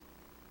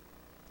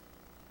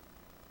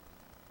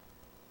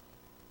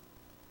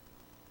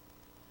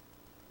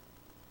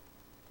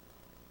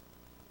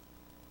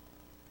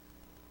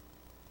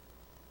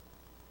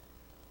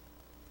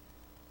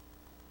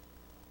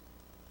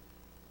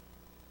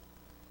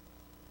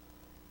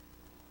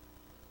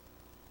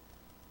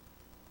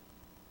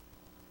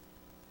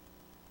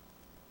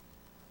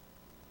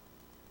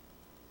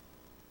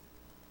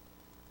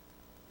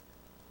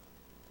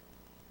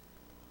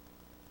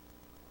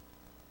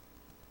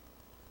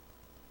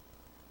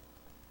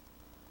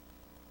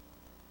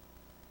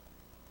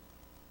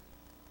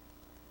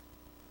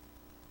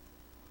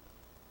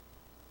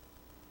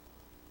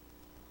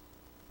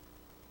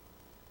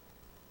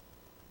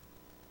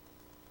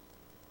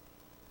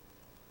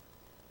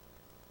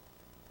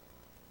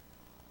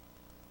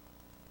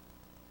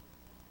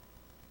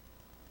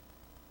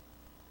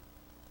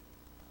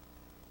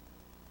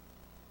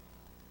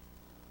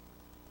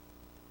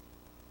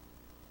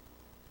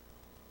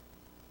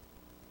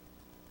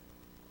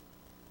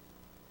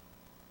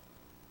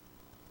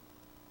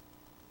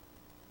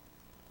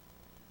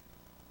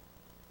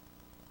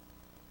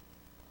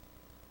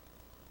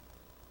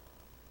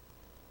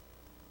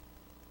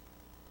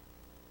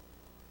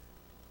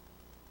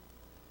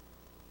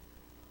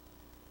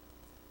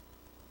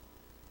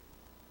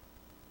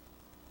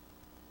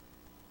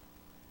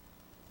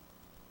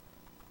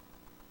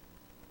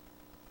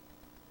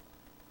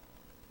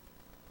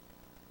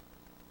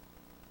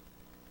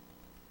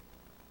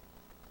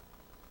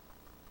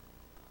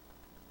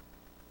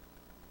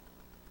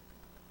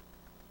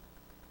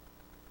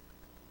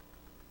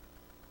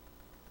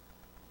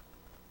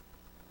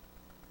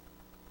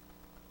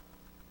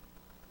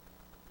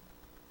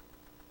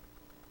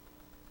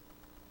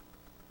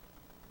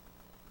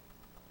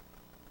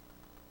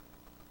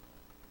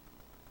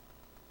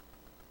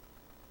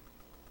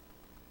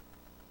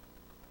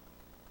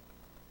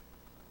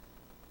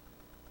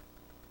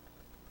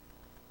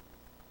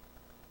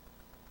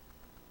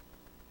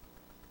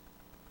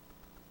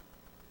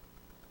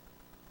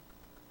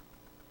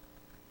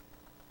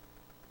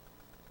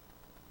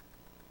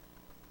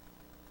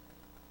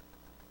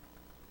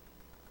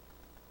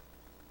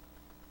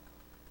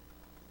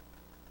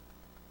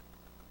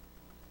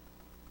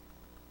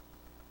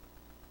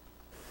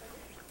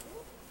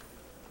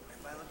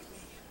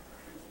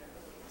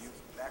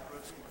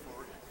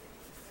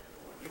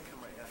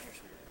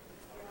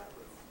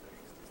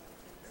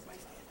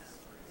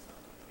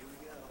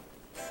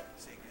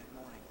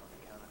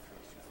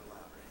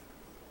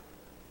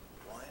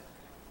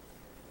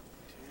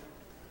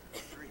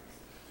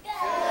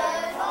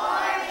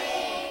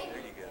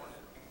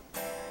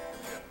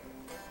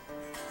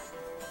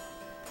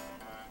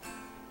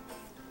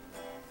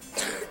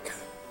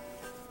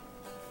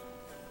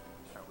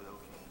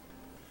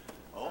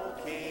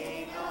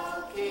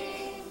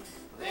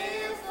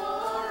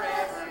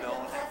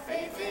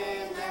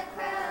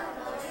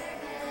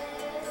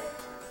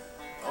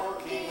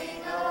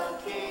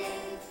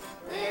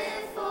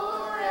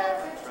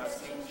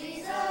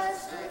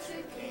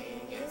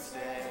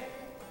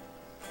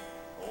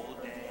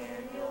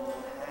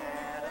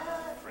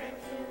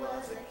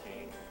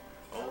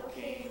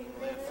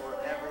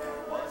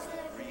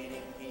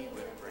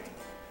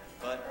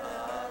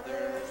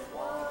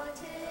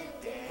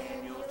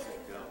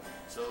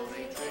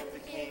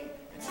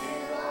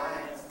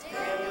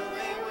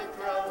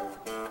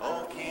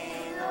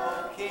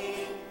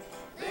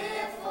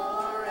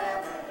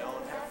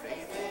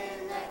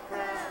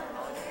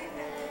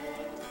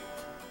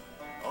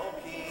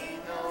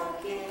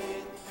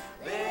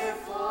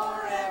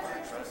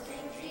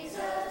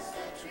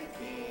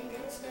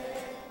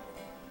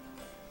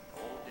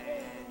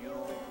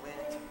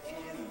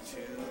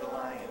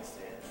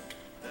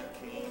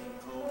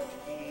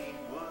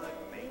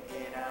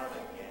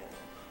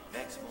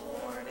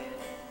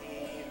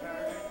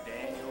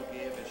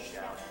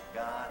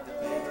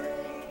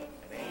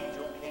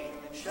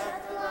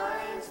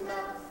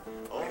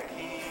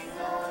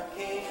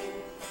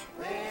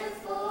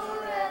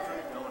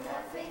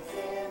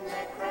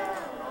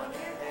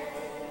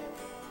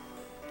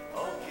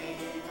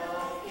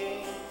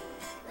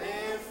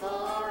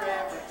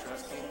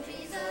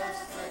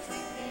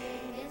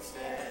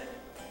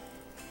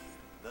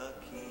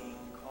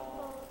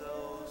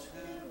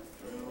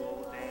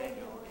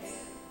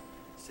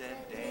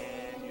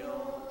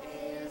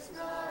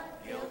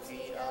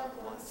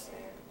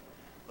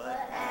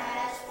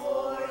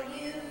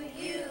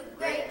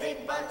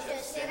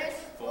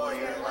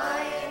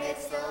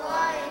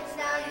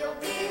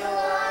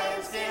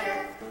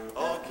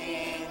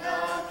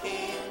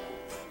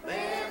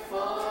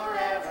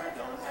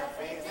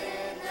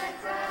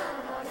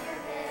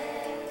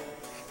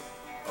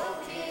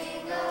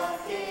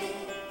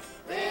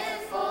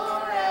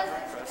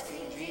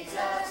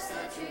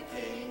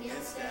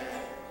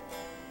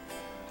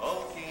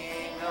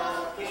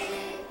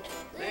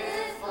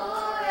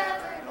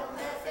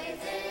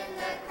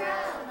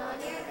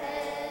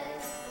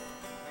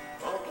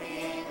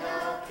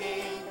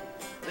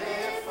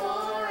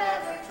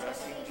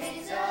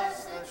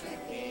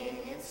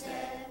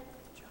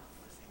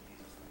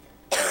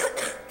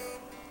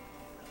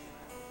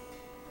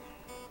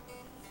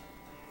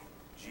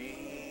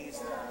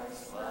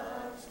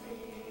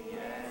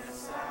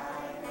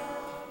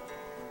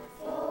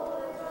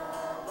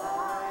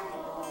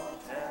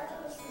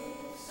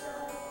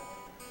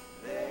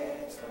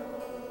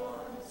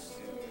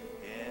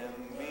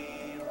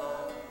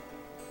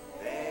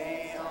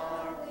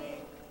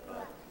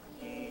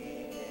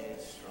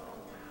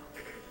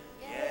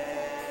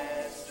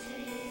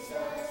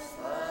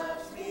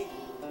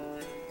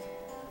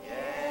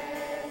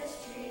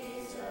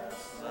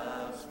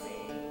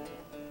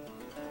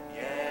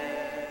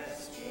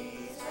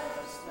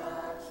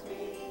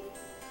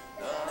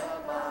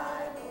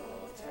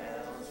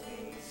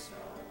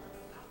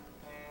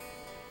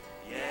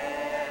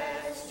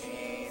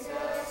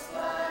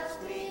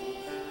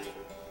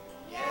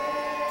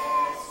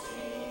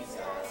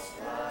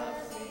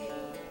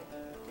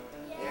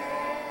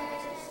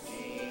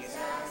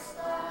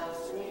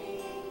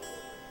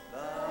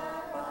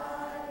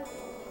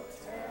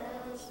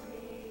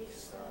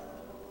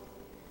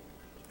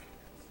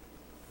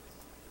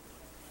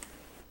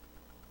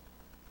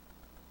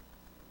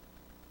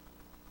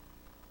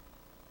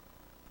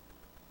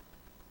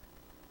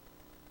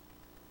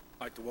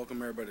I'd like to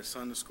welcome everybody to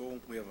Sunday School.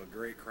 We have a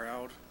great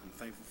crowd. I'm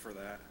thankful for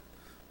that.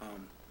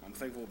 I'm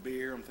thankful to be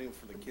here. I'm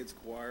thankful for the kids'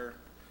 choir.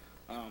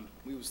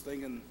 We was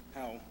thinking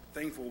how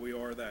thankful we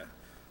are that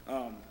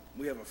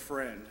we have a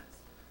friend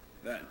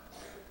that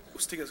will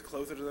stick us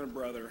closer to their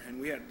brother.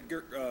 And we had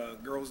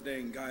Girls' Day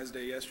and Guys'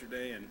 Day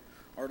yesterday, and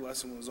our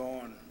lesson was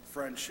on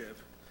friendship.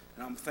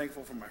 And I'm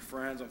thankful for my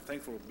friends. I'm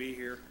thankful to be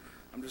here.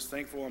 I'm just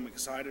thankful. I'm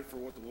excited for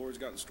what the Lord's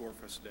got in store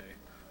for us today.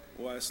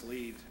 We'll ask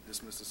Lee to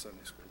dismiss the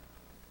Sunday School.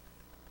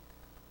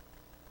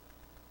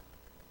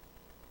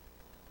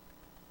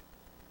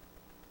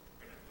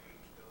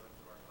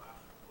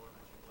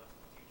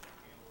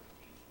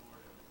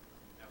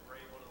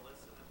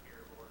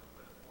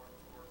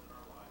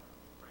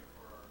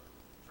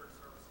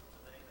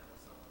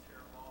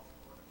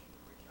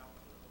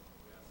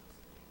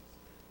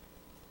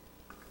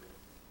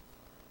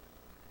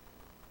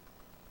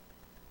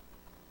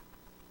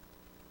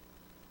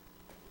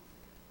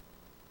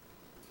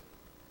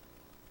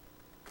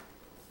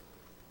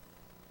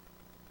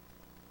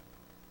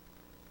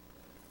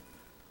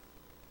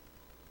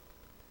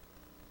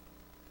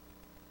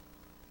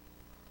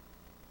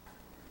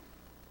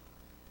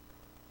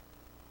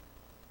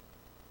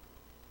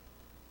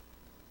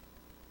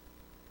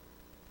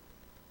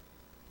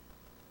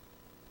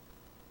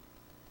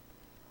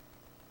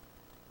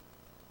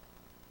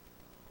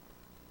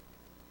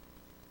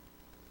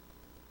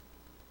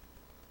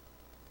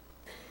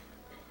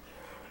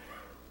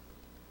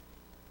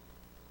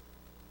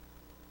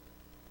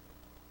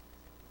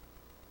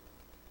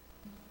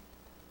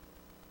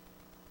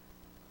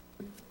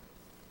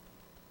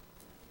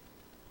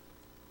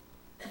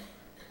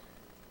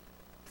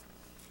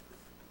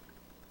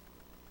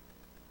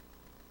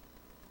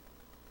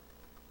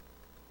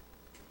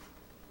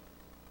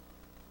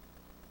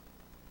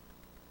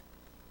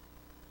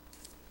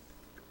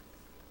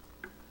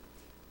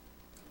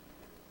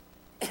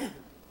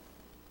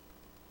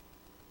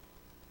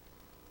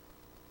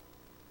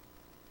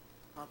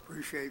 I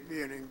appreciate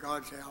being in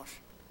God's house,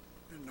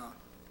 and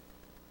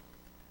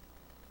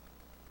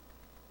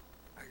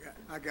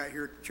I got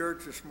here at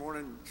church this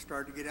morning and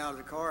started to get out of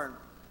the car and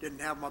didn't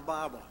have my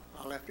Bible.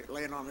 I left it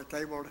laying on the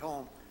table at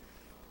home,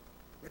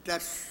 but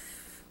that's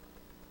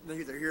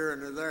neither here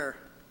nor there.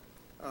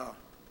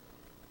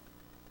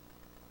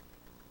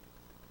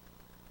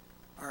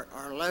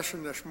 Our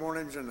lesson this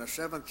morning is in the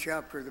 7th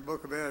chapter of the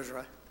book of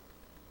Ezra,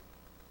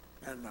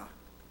 and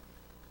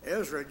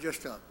Ezra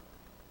just a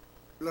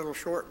little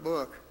short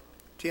book,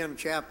 10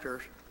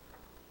 chapters,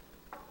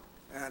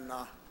 and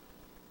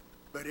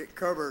but it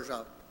covers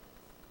a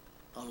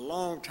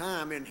long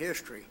time in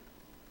history.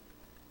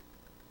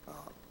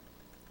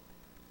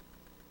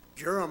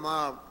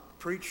 Jeremiah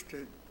preached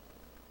to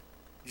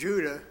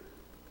Judah,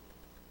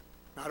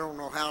 I don't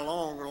know how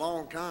long, a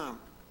long time.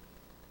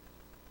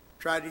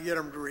 Tried to get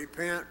them to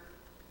repent.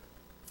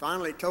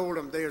 Finally told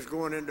them they was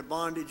going into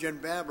bondage in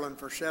Babylon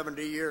for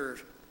 70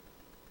 years.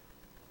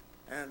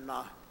 And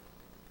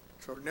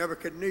so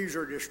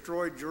Nebuchadnezzar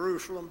destroyed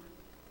Jerusalem,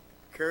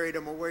 carried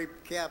them away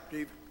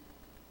captive,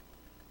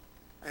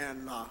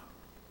 and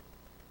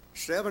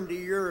 70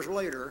 years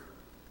later,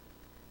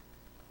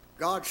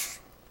 God's,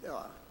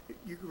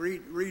 you can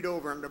read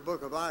over in the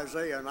book of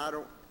Isaiah, and I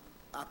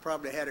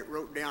probably had it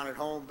wrote down at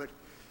home, but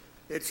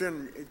it's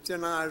in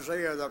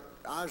Isaiah.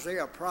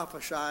 Isaiah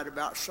prophesied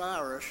about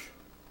Cyrus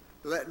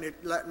letting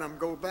them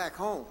go back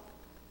home.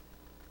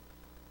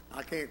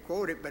 I can't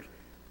quote it, but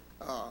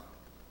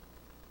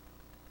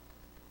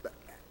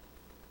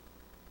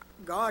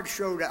God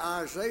showed to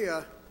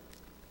Isaiah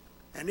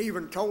and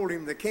even told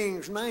him the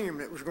king's name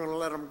that was going to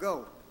let him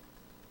go.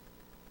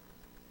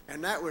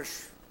 And that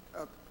was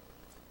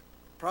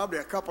probably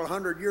a couple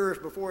hundred years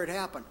before it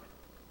happened.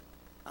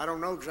 I don't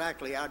know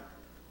exactly. I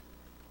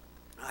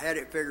had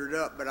it figured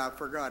up, but I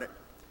forgot it.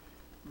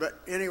 But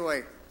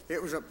anyway, it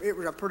was a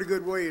pretty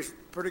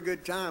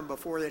good time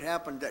before it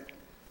happened that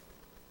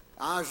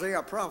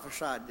Isaiah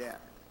prophesied that.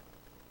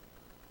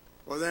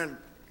 Well, then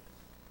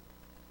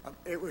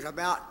it was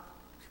about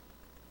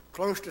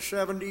close to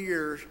 70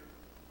 years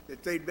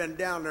that they'd been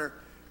down there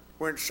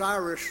when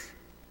Cyrus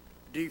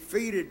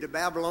defeated the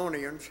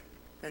Babylonians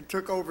and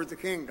took over the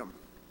kingdom.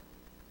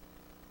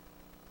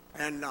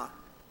 And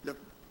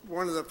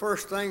one of the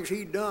first things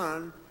he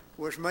done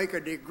was make a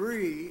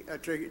decree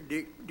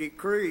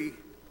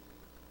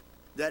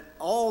that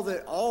all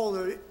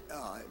the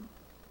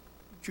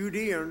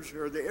Judeans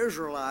or the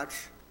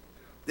Israelites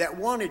that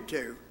wanted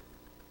to,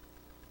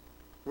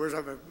 was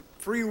of a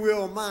free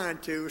will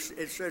mind to,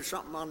 it says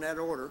something on that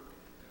order,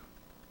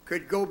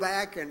 could go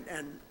back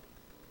and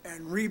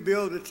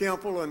rebuild the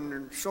temple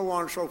and so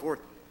on and so forth,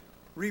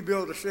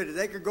 rebuild the city.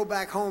 They could go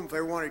back home if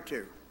they wanted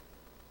to.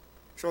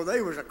 So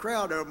there was a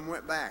crowd of them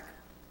went back.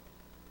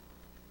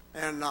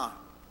 And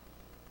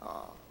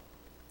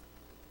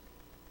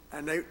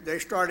they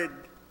started,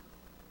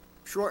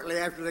 shortly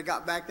after they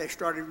got back, they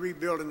started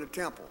rebuilding the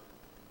temple.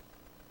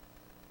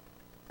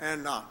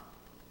 And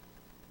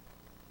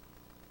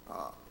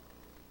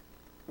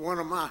one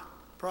of my,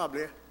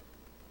 probably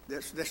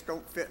this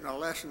don't fit in a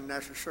lesson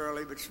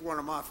necessarily, but it's one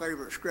of my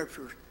favorite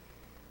scriptures.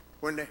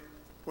 When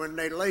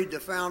they laid the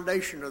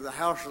foundation of the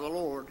house of the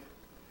Lord,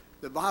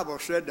 the Bible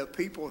said the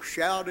people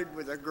shouted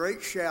with a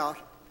great shout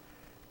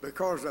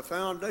because the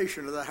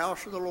foundation of the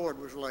house of the Lord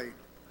was laid.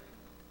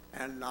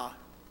 And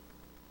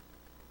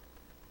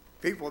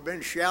people have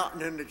been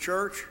shouting in the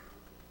church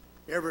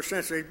ever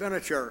since there's been a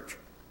church.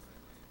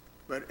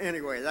 But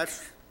anyway,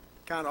 that's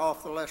kind of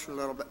off the lesson a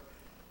little bit.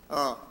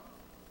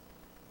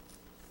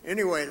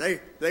 Anyway,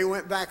 they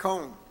went back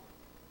home.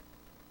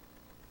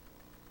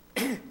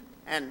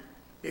 And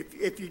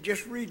if you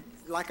just read,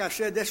 like I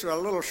said, this is a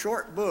little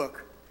short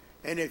book,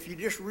 and if you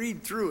just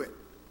read through it,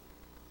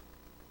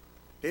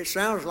 it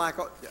sounds like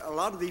a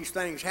lot of these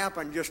things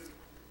happen just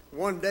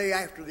one day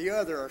after the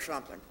other or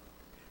something.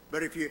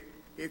 But if you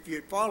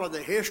follow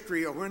the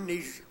history of when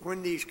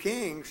these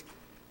kings,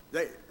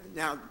 they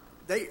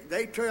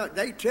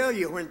tell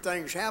you when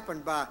things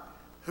happened by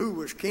who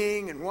was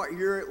king and what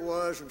year it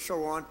was and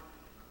so on,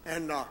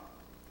 and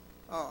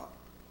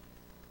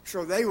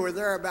so they were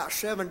there about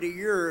 70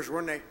 years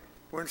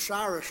when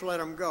Cyrus let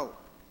them go.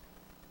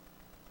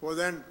 Well,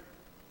 then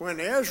when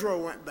Ezra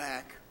went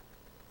back,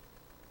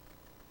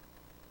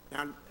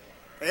 now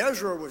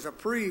Ezra was a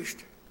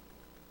priest,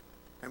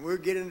 and we'll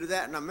get into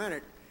that in a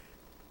minute.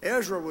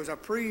 Ezra was a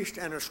priest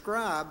and a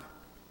scribe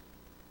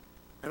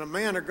and a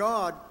man of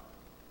God,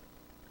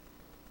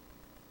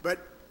 but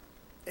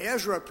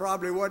Ezra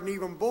probably wasn't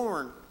even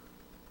born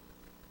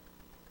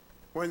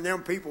when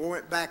them people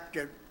went back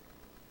to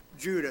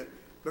Judah,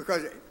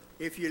 because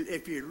if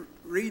you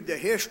read the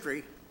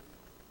history,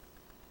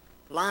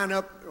 line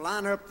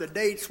up the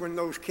dates when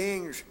those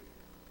kings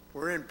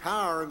were in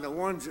power, and the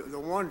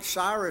one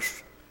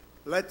Cyrus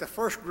let the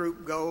first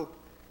group go,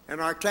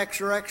 and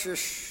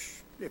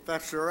Artaxerxes, if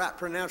that's the right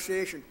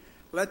pronunciation,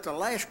 let the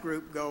last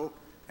group go,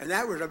 and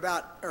that was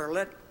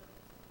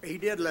he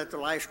did let the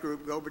last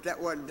group go, but that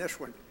wasn't this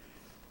one.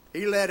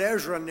 He let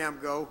Ezra and them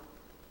go,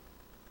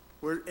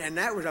 and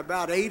that was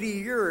about 80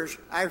 years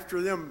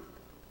after them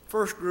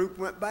first group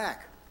went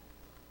back.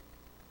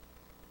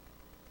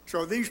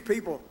 So these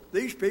people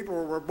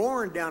were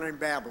born down in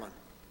Babylon.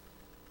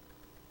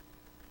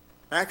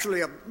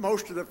 Actually,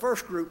 most of the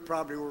first group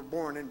probably were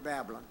born in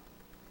Babylon,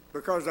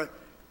 because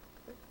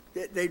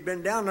they'd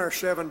been down there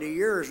 70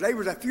 years. There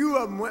was a few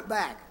of them went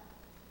back,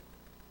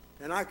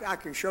 and I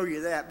can show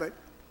you that. But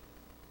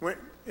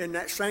in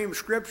that same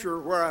scripture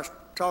where I was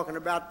talking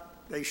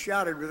about, they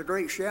shouted with a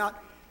great shout,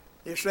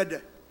 it said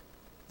that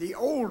the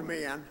old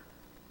men,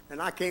 and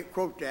I can't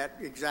quote that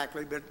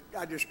exactly, but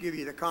I just give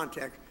you the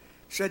context,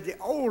 said the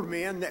old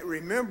men that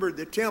remembered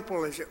the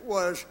temple as it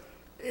was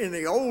in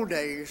the old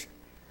days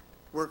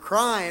were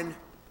crying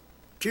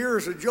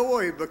tears of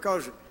joy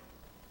because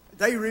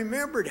they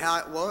remembered how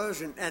it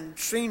was and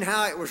seen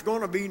how it was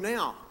going to be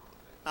now.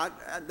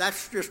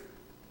 That's just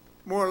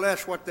more or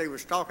less what they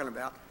was talking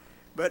about.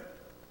 But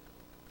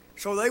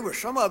so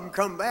some of them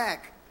come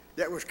back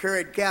that was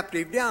carried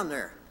captive down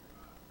there.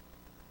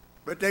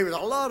 But there was a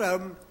lot of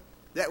them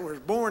that was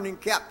born in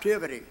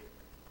captivity.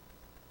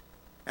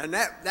 And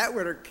that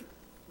would have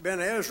been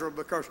Ezra,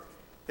 because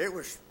it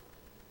was,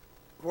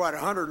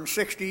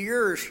 160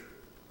 years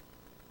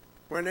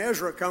when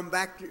Ezra come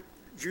back to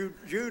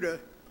Judah.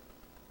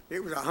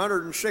 It was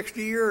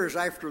 160 years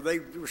after they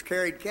was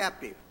carried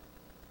captive.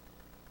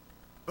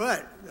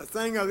 But the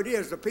thing of it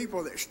is, the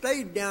people that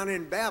stayed down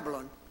in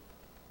Babylon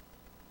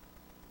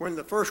when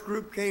the first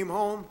group came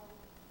home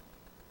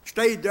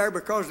stayed there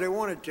because they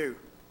wanted to,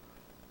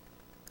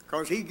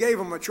 because he gave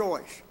them a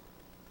choice.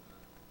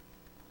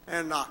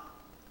 And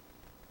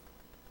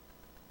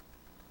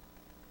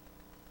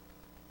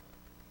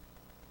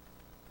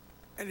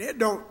it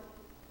don't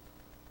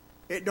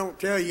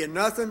tell you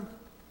nothing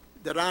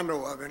that I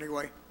know of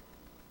anyway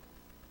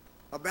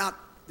about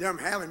them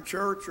having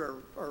church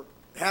or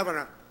having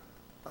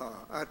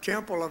a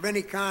temple of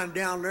any kind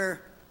down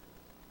there.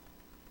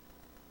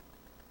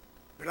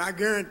 But I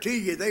guarantee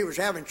you they was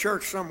having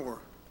church somewhere.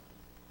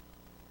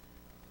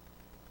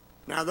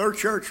 Now their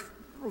church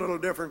a little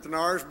different than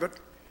ours, but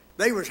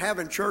they was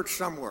having church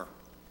somewhere.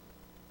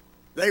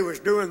 They was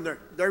doing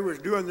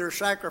their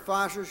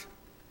sacrifices.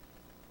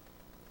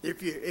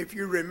 If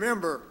you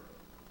remember,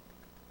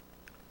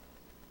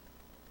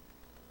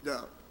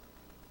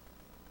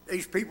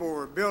 these people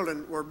were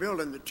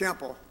building the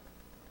temple,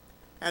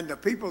 and the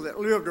people that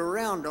lived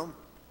around them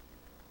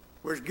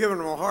was giving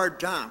them a hard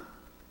time,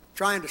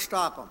 trying to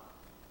stop them.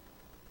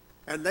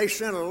 And they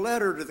sent a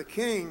letter to the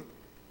king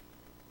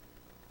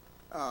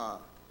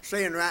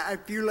saying,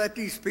 if you let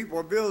these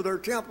people build their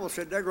temple,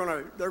 said they're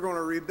going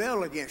to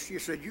rebel against you.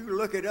 Said you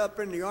look it up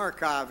in the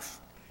archives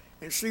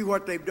and see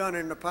what they've done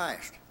in the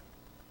past.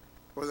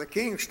 Well, the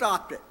king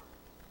stopped it.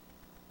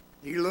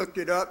 He looked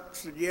it up,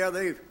 said, yeah,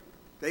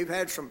 they've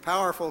had some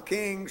powerful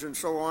kings and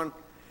so on,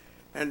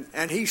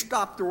 and he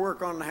stopped the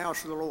work on the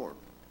house of the Lord.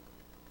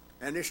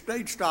 And it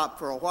stayed stopped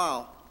for a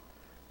while.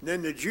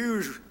 Then the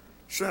Jews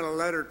sent a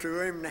letter to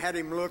him and had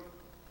him look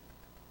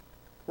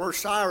where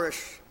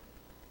Cyrus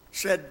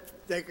said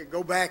they could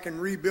go back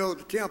and rebuild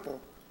the temple.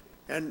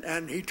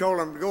 and he told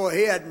them to go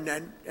ahead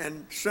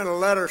and sent a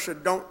letter,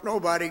 said, don't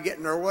nobody get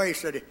in their way,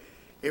 said,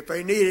 if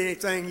they need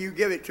anything, you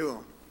give it to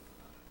them.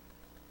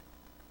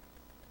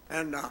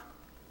 And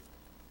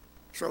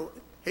so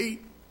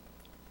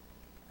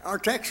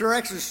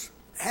Artaxerxes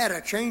had a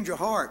change of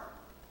heart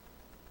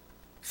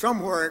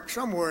somewhere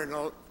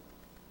in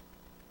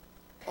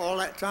all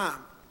that time,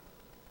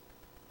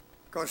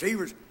 because he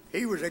was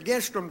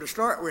against them to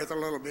start with a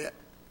little bit,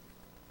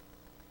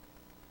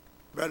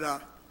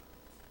 but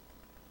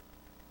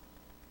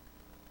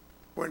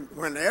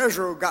when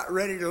Ezra got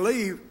ready to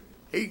leave,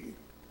 he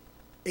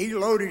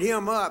loaded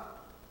him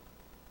up,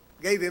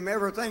 gave him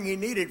everything he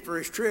needed for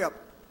his trip,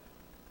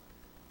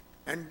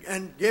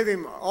 and give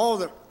him all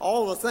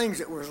the things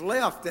that was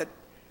left that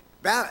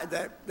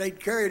they'd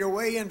carried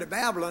away into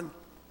Babylon,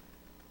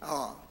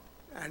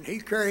 and he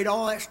carried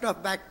all that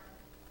stuff back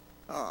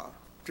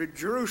to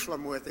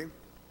Jerusalem with him.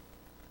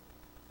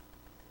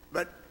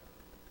 But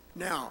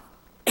now,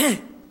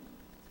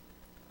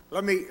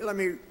 let me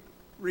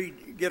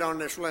get on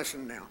this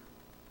lesson now.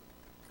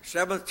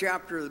 7th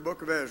chapter of the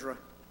book of Ezra.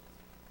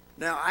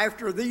 Now,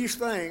 after these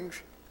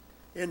things,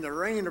 in the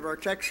reign of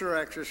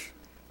Artaxerxes,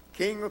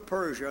 king of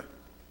Persia,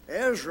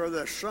 Ezra,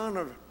 the son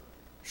of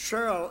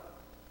Seraiah,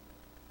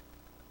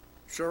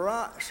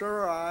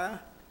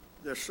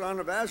 the son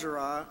of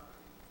Azariah,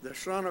 the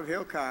son of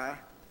Hilkiah,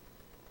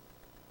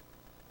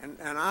 and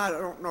I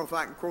don't know if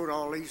I can quote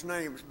all these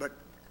names, but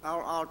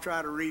I'll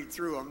try to read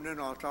through them, and then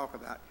I'll talk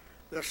about it.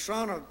 The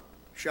son of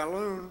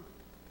Shallun,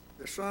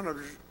 the son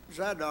of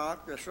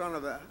Zadok, the son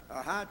of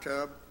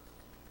Ahitub,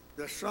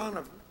 the son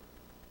of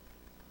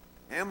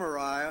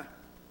Amariah,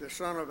 the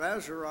son of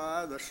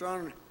Azariah, the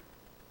son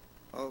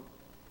of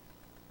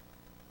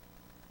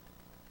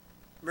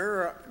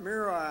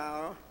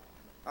Miriath,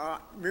 I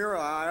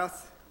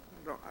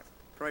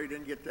probably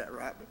didn't get that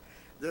right, but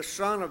the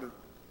son of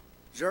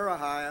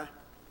Zerahiah,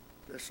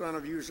 the son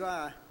of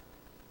Uzziah,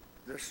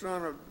 the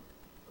son of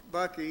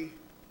Buki,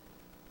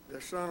 the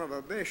son of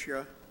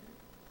Abishua,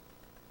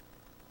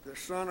 the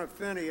son of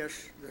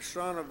Phinehas, the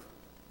son of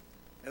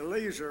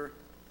Eleazar,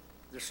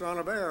 the son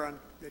of Aaron,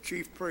 the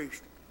chief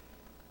priest.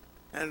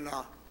 And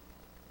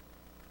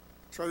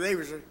so they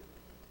was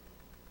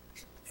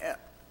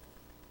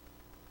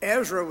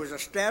Ezra was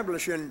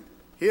establishing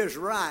his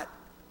right,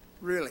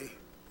 really.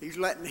 He's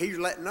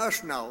letting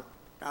us know.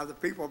 Now the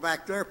people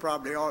back there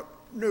probably all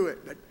knew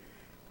it, but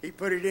he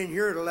put it in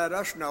here to let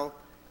us know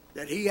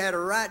that he had a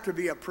right to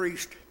be a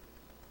priest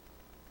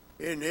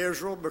in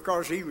Israel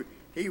because he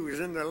was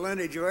in the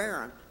lineage of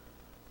Aaron.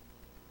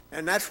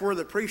 And that's where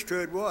the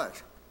priesthood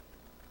was.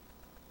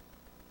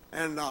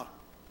 And now,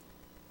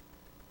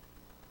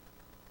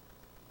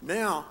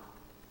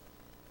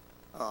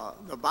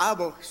 the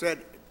Bible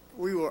said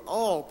we were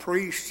all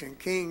priests and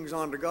kings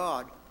unto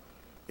God.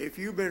 If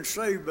you've been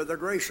saved by the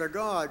grace of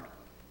God,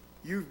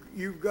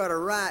 you've got a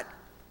right.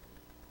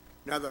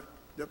 Now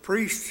the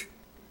priests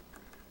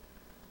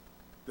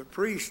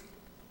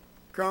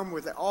come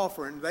with the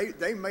offering.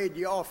 They made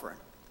the offering.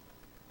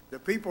 The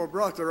people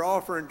brought their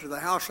offering to the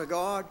house of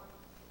God,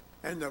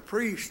 and the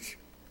priests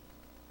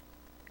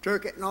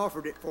took it and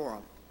offered it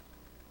for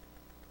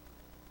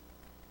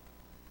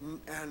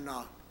them. And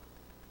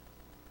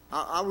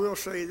I will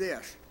say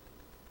this,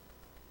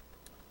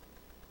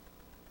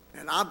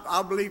 and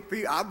I believe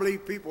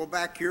people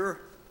back here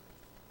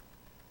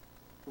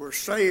were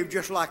saved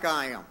just like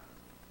I am.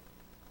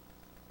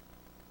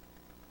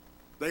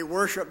 They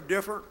worship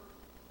different,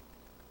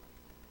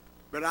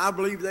 but I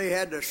believe they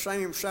had the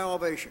same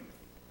salvation,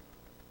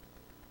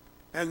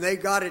 and they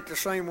got it the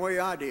same way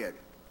I did.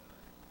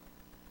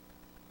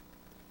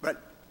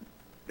 But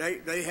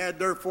they had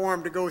their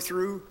form to go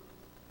through,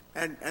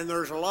 and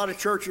there's a lot of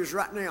churches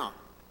right now,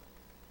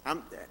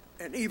 and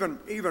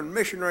even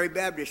missionary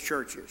Baptist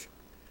churches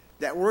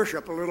that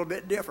worship a little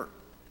bit different.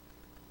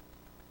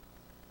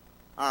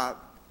 Have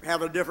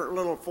a different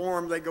little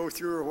form they go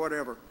through or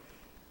whatever.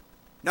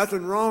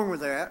 Nothing wrong with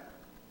that,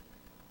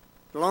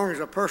 as long as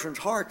a person's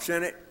heart's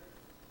in it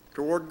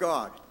toward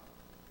God.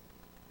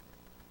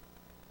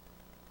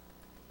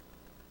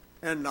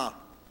 And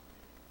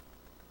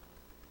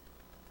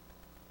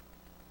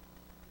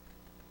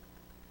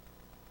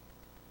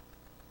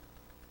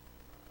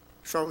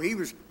so he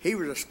was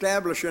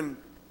establishing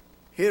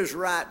his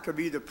right to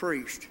be the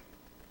priest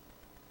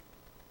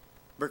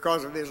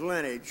because of his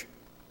lineage.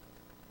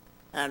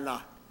 And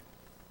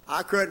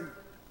I couldn't,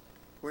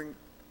 when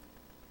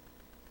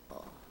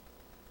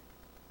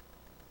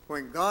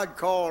God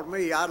called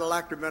me, I'd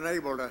like to have been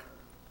able to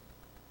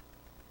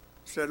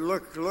said,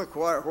 look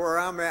where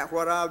I'm at,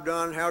 what I've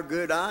done, how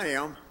good I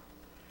am.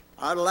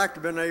 I'd like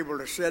to have been able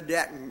to said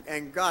that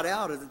and got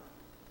out of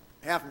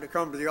having to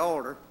come to the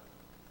altar.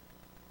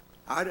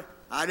 I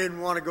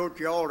didn't want to go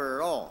to the altar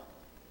at all.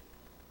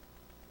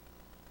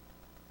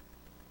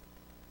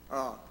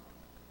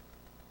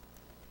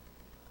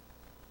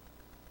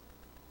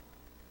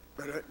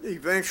 But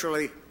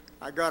eventually,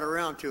 I got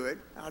around to it.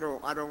 I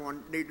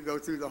don't need to go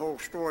through the whole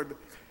story, but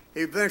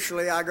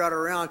eventually I got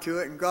around to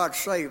it, and God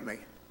saved me.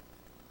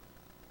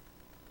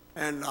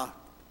 And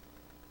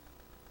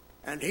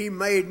And he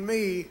made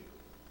me,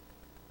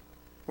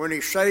 when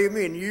he saved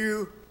me, and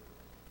you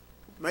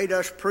made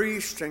us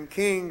priests and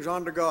kings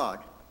unto God.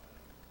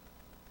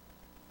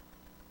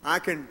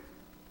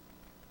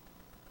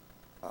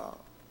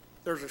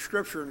 There's a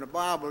scripture in the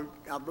Bible,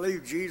 I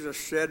believe Jesus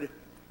said,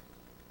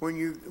 when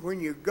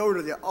you go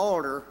to the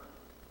altar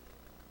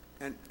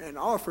and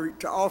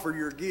offer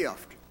your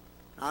gift.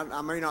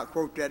 I may not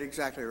quote that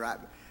exactly right,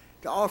 but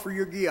to offer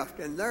your gift,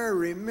 and there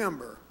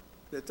remember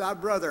that thy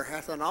brother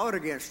hath an ought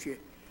against you.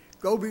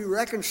 Go be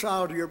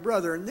reconciled to your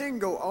brother, and then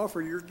go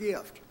offer your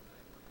gift.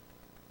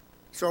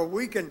 So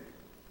we can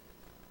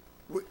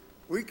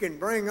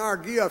bring our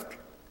gift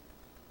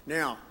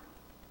now.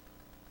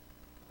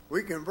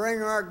 We can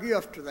bring our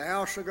gift to the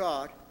house of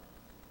God.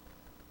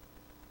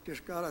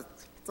 Just got a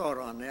thought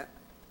on that.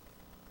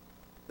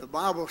 The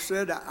Bible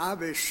said, I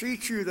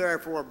beseech you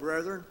therefore,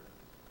 brethren,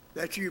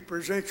 that you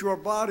present your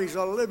bodies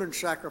a living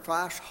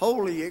sacrifice,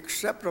 wholly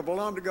acceptable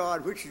unto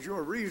God, which is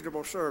your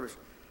reasonable service.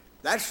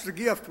 That's the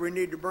gift we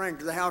need to bring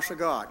to the house of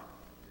God.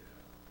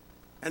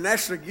 And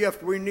that's the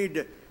gift we need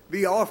to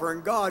be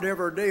offering God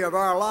every day of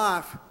our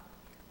life,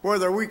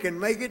 whether we can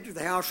make it to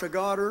the house of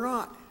God or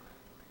not.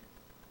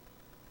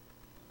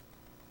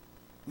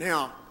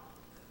 Now,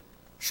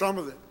 some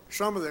of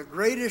the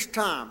greatest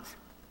times,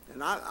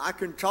 and I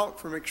can talk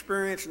from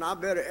experience, and I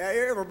bet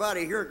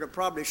everybody here could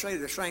probably say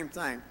the same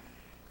thing,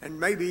 and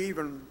maybe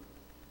even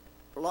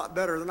a lot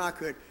better than I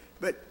could.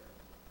 But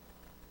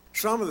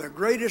some of the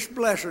greatest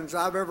blessings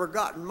I've ever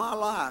got in my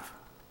life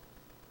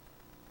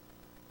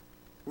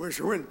was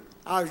when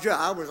I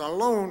was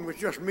alone with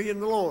just me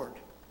and the Lord.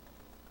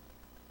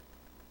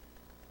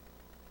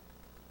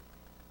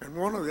 And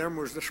one of them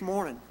was this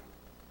morning.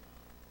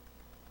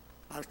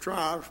 I was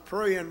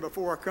praying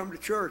before I come to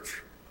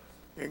church,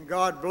 and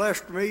God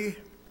blessed me.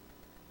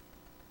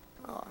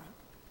 I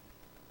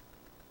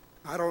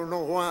don't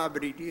know why,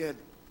 but he did.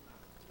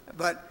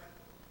 But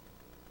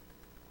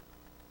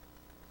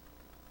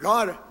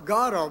God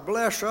will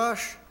bless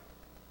us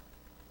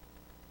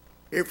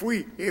if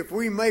we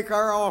make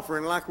our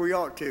offering like we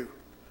ought to.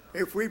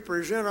 If we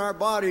present our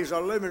bodies a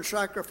living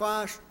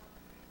sacrifice,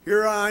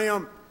 here I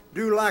am.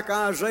 Do like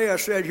Isaiah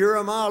said, here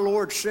am I,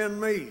 Lord,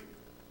 send me.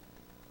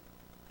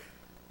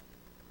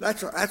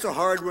 That's a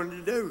hard one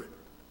to do.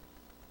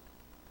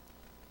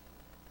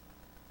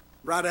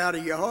 Right out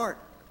of your heart.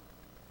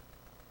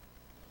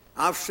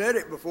 I've said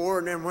it before,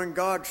 and then when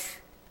God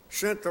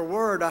sent the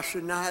word, I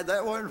said, nah,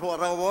 that wasn't what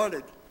I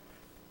wanted.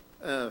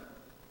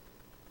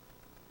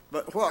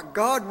 But what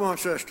God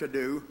wants us to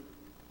do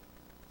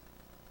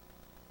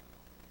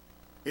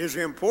is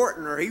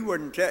important, or he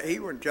wouldn't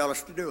tell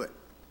us to do it.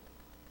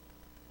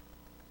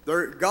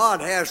 God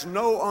has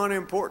no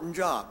unimportant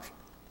jobs.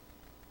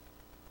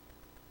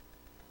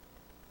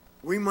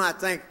 We might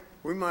think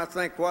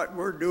what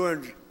we're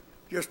doing is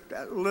just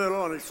a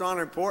little and it's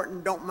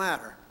unimportant, don't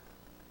matter.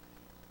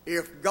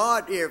 If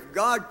God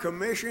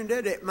commissioned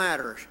it, it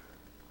matters.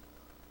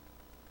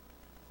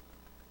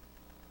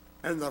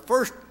 And the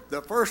first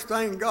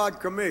thing God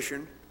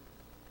commissioned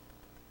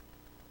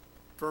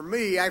for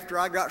me after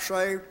I got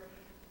saved,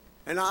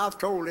 and I've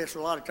told this a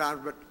lot of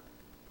times, but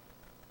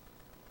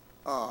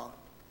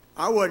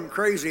I wasn't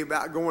crazy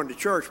about going to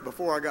church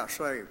before I got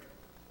saved.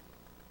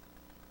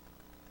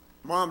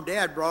 Mom and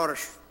Dad brought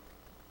us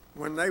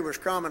when they was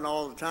coming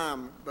all the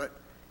time,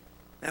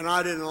 and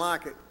I didn't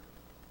like it.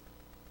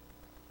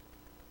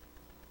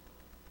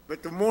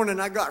 But the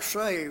morning I got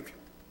saved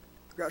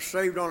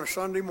on a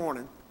Sunday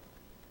morning,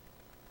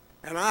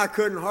 and I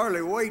couldn't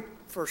hardly wait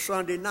for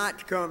Sunday night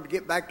to come to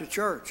get back to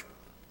church.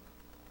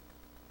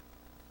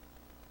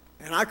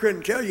 And I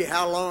couldn't tell you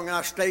how long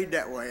I stayed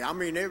that way. I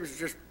mean, it was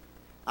just,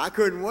 I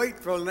couldn't wait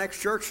for the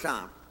next church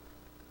time.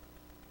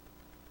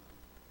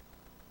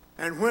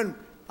 And when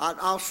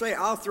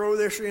I'll throw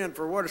this in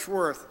for what it's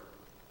worth.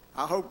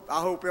 I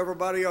hope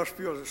everybody else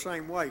feels the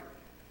same way.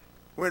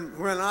 When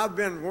I've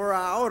been where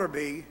I ought to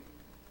be,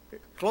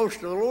 close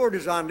to the Lord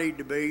as I need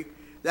to be,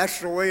 that's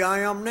the way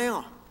I am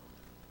now.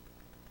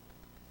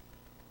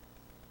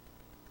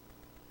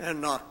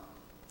 And a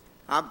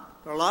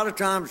lot of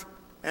times,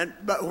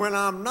 but when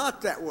I'm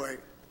not that way,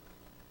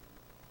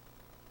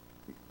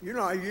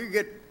 you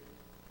get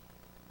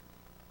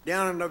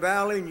down in the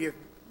valley and you're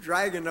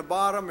dragging the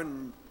bottom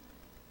and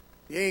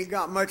you ain't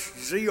got much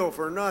zeal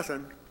for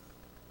nothing.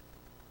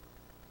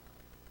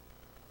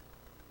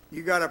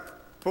 You got to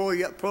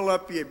pull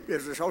up your,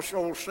 as this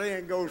old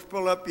saying goes,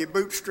 pull up your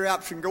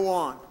bootstraps and go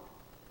on.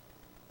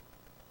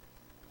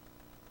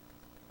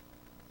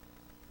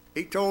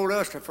 He told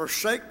us to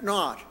forsake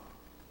not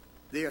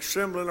the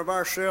assembling of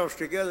ourselves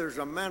together as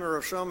a manner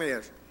of some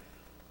is.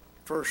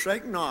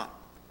 Forsake not.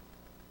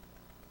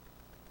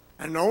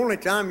 And the only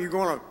time you're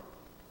going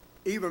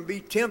to even be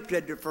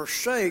tempted to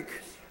forsake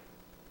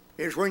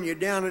is when you're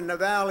down in the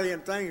valley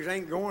and things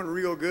ain't going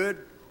real good,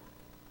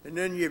 and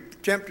then you're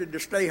tempted to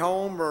stay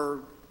home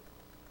or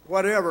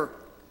whatever.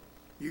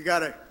 You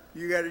gotta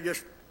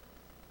just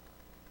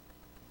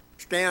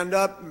stand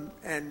up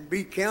and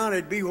be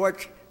counted, be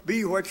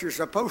what you're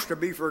supposed to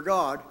be for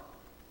God,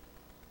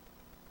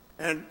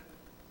 And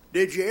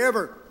did you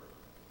ever,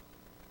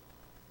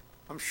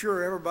 I'm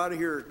sure everybody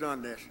here has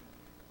done this,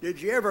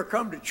 did you ever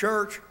come to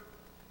church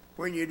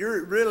when you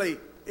really,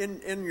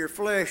 in your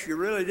flesh, you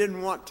really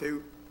didn't want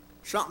to,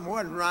 something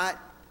wasn't right,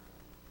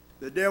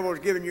 the devil was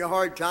giving you a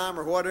hard time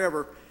or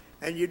whatever,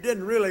 and you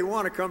didn't really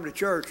want to come to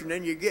church, and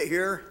then you get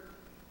here,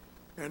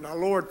 and the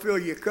Lord fill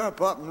your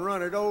cup up and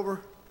run it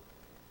over?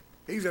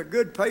 He's a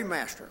good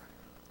paymaster.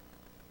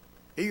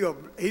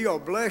 He'll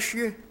bless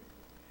you.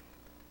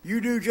 You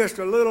do just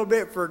a little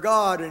bit for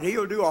God, and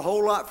He'll do a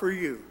whole lot for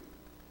you.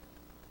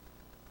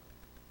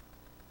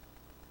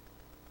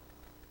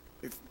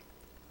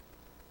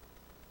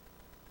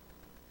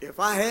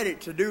 If I had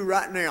it to do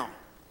right now,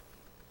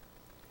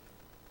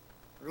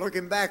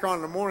 looking back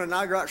on the morning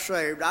I got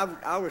saved,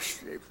 I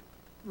was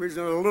in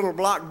a little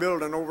block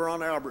building over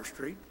on Albert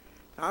Street.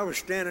 I was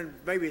standing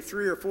maybe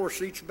 3 or 4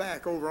 seats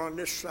back over on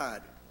this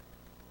side.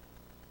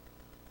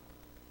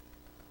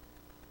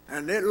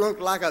 And it looked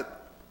like a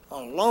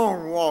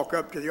long walk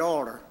up to the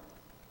altar.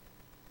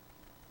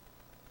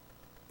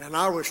 And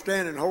I was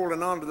standing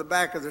holding on to the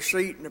back of the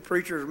seat, and the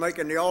preacher was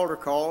making the altar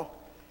call.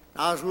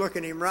 I was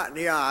looking him right in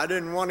the eye. I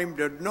didn't want him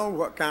to know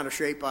what kind of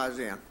shape I was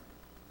in.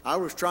 I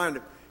was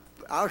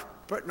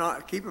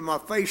keeping my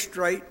face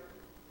straight,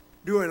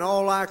 doing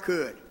all I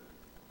could.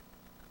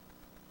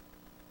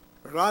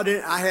 But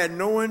I had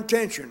no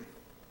intention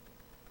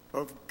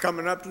of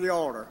coming up to the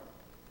altar.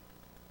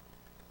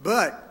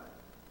 But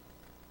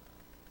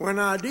when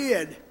I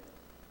did,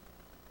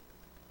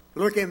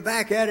 looking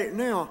back at it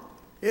now,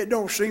 it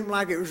don't seem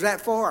like it was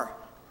that far.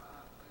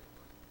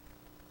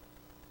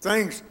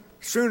 As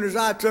soon as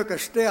I took a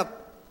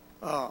step,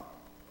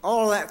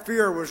 all that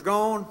fear was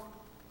gone,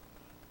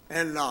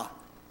 and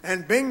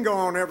been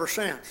gone ever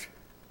since.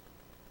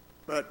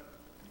 But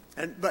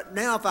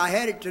now, if I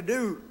had it to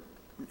do,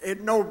 it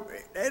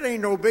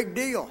ain't no big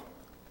deal.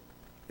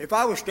 If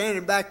I was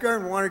standing back there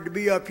and wanted to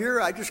be up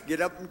here, I'd just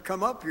get up and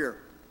come up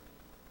here.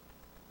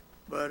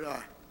 But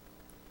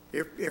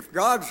if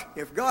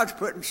God's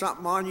putting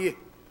something on you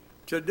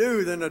to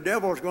do, then the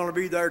devil's going to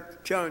be there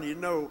telling you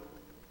no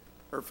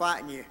or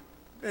fighting you.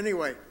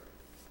 Anyway,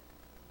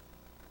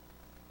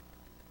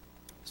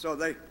 so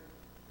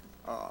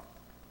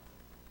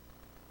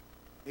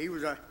he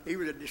was a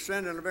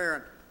descendant of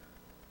Aaron.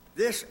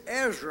 This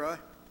Ezra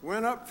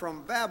went up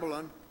from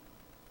Babylon,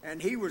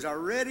 and he was a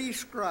ready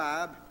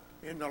scribe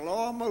in the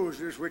law of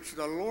Moses, which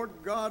the Lord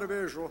God of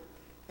Israel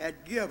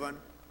had given,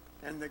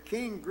 and the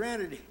king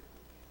granted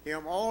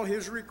him all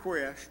his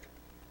requests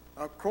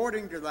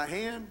according to the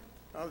hand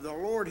of the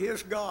Lord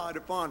his God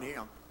upon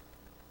him.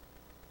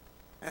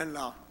 And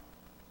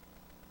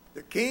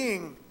the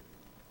king,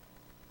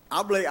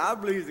 I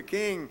believe the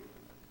king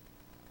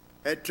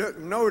had took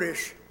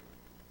notice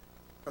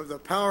of the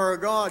power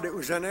of God that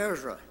was in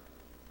Ezra.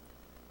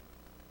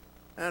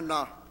 And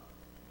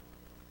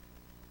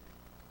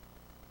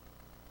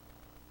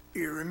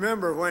you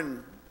remember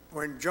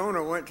when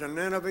Jonah went to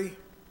Nineveh?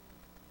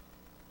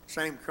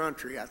 Same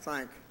country, I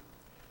think.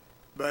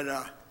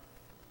 But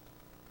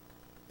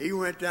he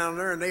went down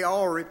there and they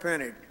all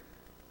repented.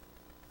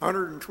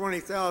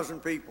 120,000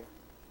 people.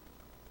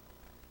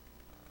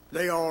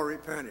 They all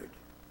repented.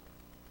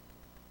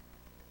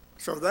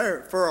 So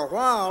there, for a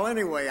while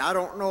anyway, I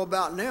don't know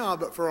about now,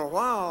 but for a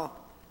while,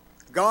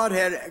 God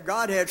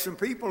had some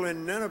people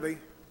in Nineveh.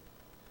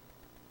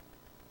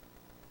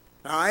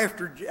 Now I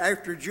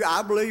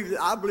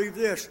believe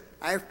this.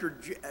 After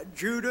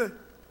Judah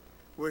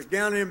was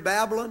down in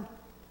Babylon,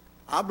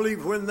 I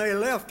believe when they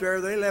left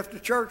there, they left a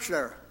church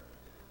there.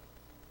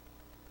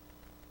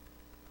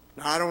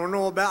 Now I don't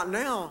know about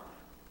now,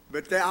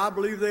 but I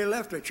believe they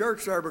left a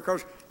church there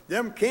because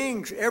them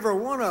kings, every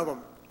one of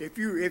them, if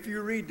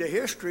you read the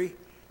history,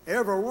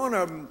 every one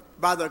of them,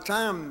 by the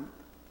time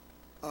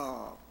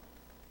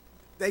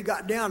they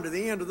got down to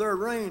the end of their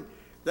reign,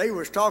 they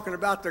was talking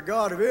about the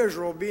God of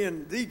Israel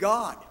being the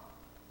God.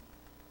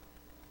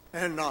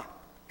 And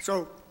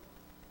so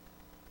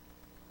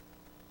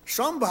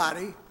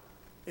somebody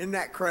in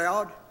that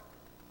crowd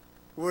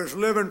was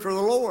living for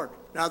the Lord.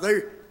 Now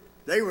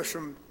they was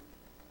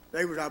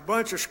a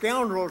bunch of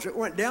scoundrels that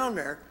went down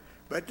there,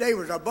 but they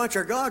was a bunch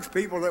of God's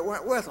people that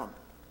went with them.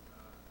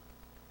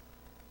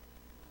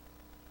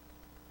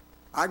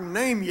 I can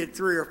name you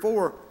 3 or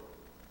 4.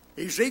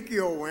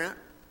 Ezekiel went.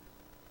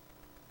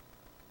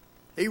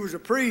 He was a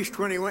priest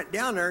when he went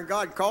down there, and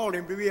God called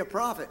him to be a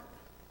prophet.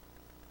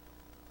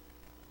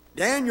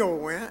 Daniel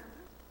went,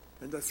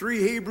 and the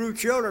 3 Hebrew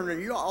children,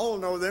 and you all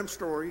know them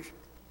stories.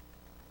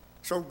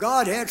 So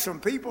God had some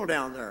people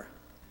down there.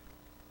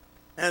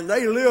 And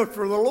they lived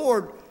for the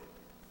Lord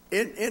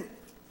in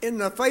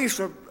the face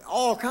of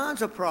all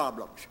kinds of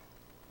problems.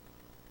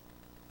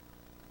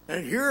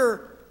 And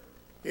here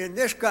in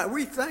this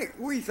country,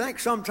 we think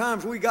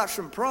sometimes we got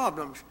some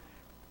problems.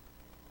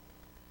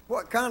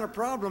 What kind of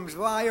problems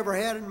have I ever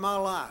had in my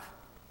life?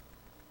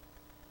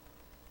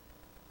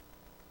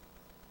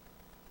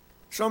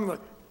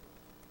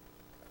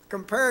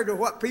 Compared to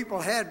what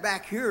people had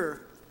back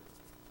here,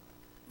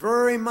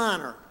 very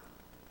minor.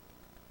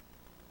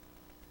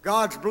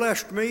 God's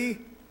blessed me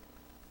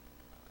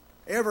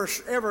ever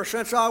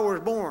since I was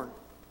born.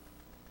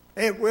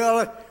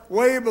 Well,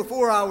 way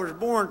before I was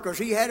born, because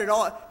He had it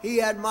all. He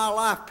had my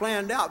life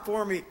planned out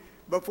for me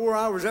before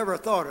I was ever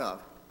thought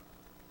of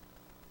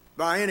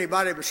by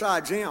anybody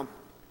besides Him.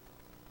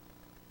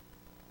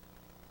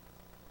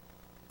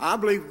 I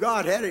believe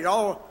God had it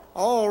all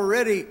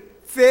already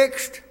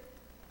fixed,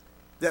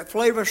 that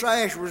Flavis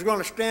Ash was going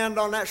to stand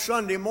on that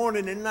Sunday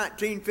morning in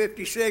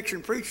 1956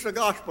 and preach the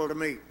gospel to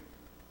me.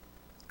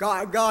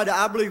 I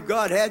believe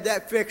God had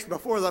that fixed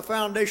before the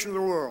foundation of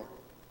the world.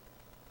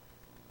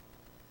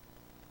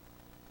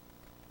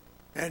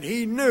 And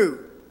He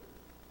knew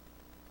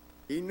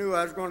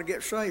I was going to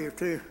get saved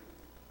too.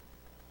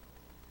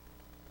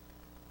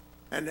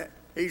 And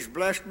He's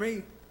blessed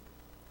me.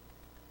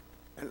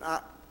 And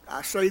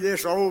I say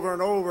this over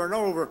and over and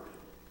over,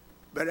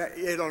 but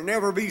it'll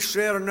never be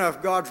said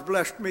enough. God's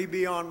blessed me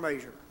beyond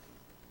measure.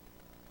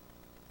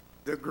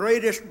 The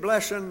greatest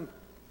blessing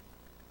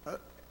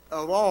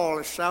of all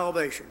is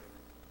salvation.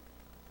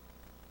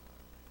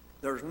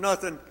 There's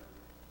nothing,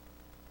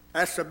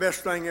 that's the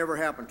best thing ever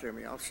happened to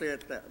me. I'll say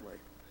it that way.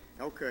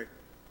 Okay.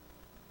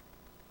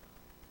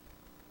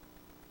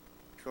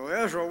 So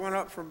Ezra went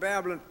up from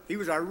Babylon. He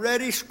was a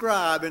ready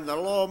scribe in the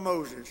law of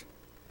Moses.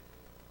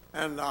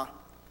 And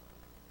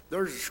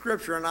there's a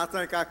scripture, and I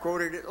think I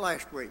quoted it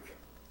last week.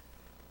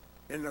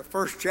 In the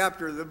first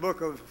chapter of the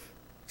book of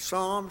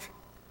Psalms,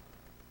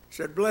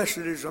 said, "Blessed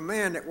is the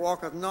man that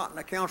walketh not in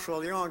the counsel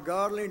of the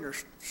ungodly, nor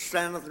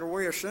standeth in the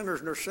way of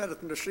sinners, nor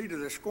sitteth in the seat of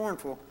the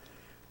scornful.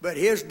 But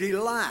his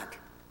delight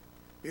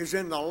is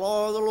in the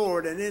law of the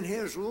Lord, and in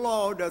his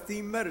law doth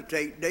he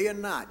meditate day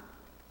and night.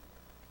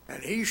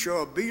 And he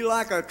shall be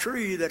like a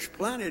tree that's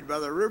planted by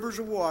the rivers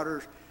of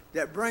waters,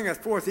 that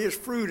bringeth forth his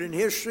fruit in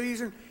his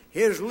season.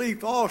 His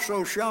leaf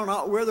also shall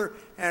not wither,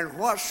 and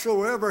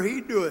whatsoever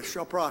he doeth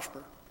shall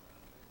prosper."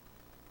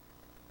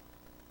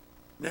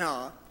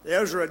 Now,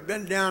 Ezra had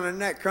been down in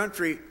that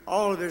country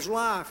all of his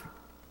life,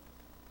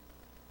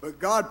 but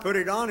God put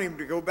it on him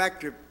to go back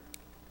to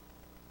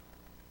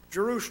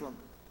Jerusalem.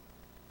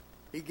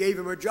 He gave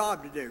him a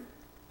job to do.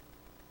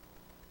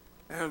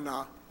 And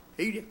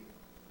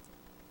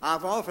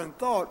I've often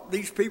thought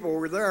these people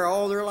were there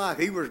all their life.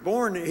 He was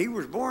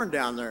born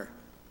down there.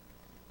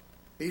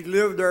 He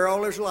lived there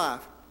all his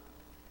life.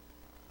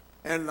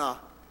 And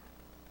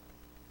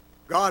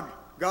God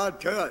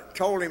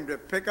told him to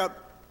pick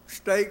up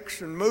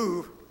stakes and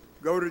move,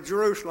 go to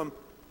Jerusalem.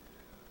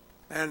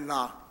 And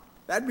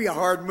that'd be a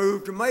hard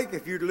move to make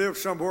if you'd lived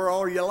somewhere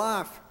all your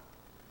life,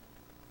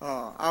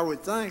 I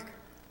would think.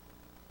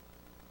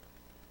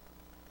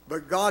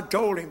 But God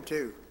told him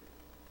to.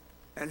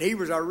 And he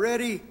was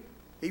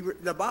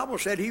the Bible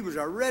said he was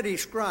a ready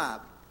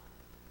scribe.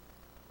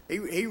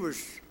 He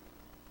was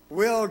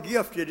well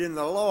gifted in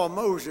the law of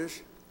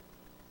Moses.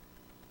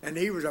 And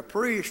he was a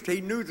priest. He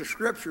knew the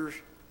scriptures.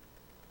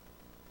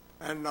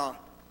 And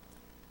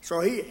so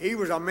he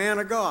was a man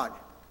of God.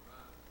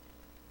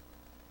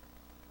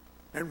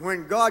 And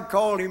when God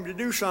called him to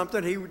do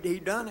something, he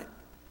done it.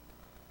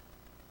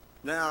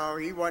 Now,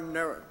 he wasn't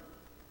there.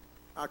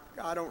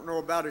 I don't know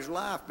about his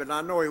life, but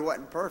I know he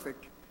wasn't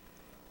perfect.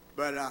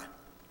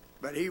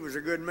 But he was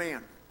a good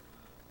man.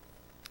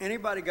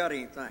 Anybody got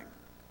anything?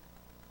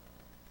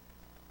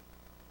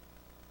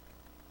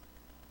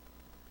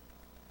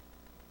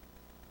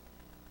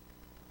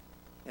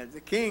 And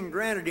the king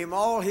granted him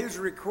all his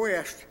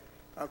requests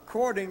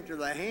according to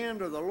the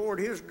hand of the Lord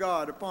his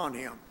God upon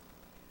him.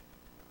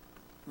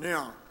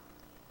 Now,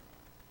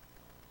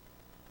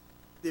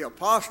 the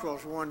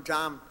apostles one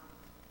time,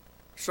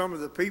 some of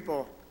the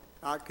people,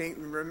 I can't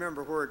even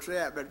remember where it's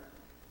at, but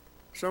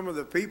some of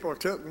the people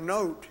took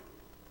note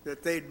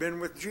that they'd been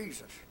with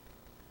Jesus.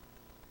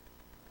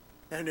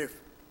 And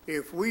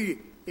if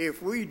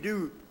we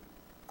do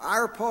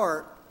our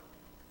part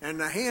and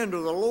the hand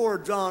of the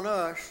Lord's on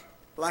us,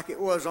 like it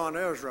was on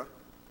Ezra,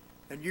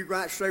 and you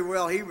might say,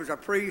 well, he was a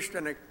priest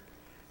and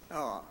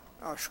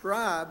a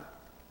scribe.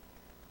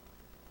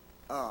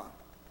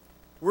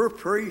 We're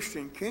priests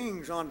and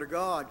kings unto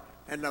God,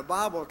 and the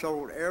Bible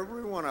told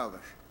every one of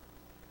us,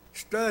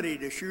 "Study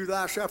to shew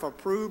thyself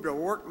approved, a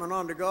workman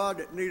unto God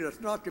that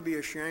needeth not to be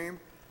ashamed,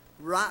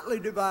 rightly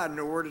dividing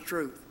the word of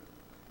truth."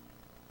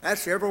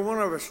 That's every one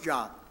of us'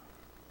 job.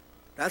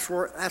 That's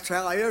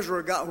how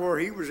Ezra got where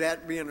he was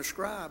at, being a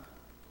scribe,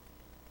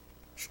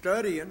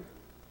 studying.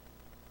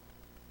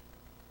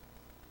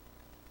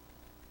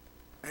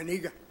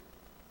 And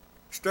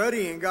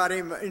studying got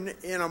him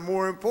in a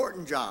more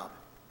important job.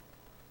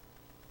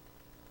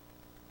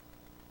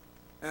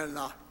 And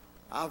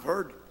I've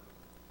heard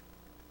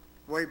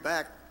way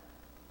back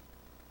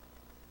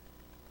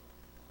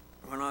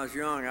when I was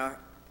young,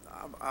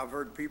 I've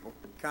heard people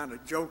kind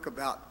of joke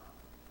about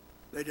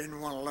they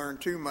didn't want to learn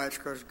too much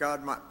because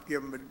God might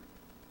give them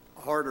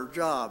a harder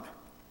job.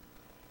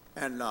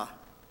 And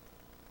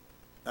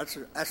that's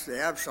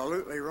the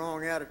absolutely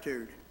wrong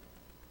attitude.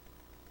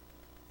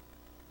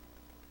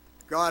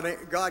 God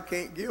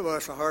can't give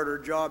us a harder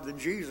job than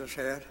Jesus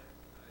had.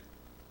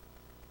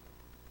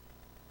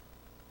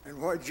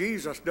 and what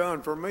Jesus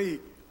done for me,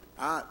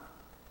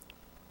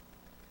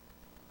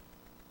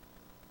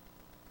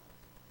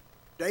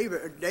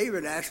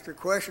 David asked the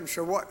question,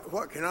 so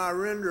what can I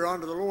render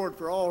unto the Lord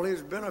for all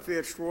his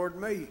benefits toward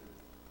me?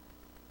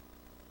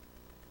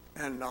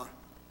 And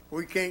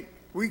we can't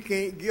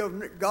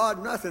give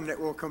God nothing that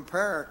will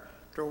compare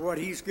to what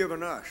he's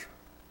given us.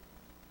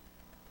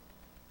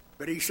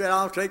 But he said,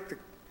 I'll take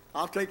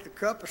the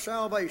cup of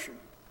salvation.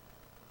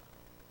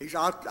 He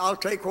said, I'll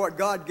take what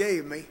God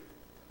gave me,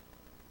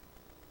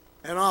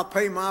 and I'll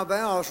pay my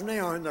vows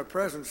now in the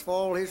presence of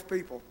all his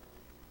people.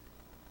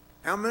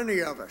 How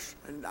many of us,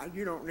 and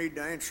you don't need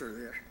to answer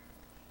this,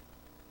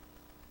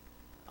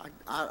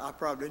 I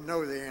probably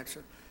know the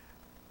answer.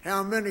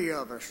 How many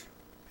of us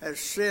has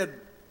said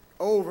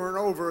over and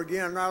over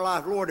again in our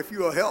life, Lord, if you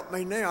will help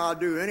me now, I'll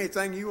do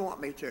anything you want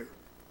me to.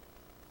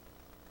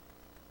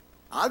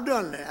 I've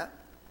done that.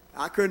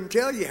 I couldn't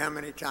tell you how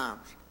many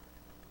times.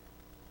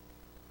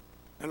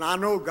 And I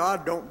know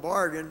God don't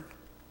bargain,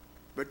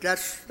 but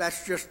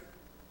that's just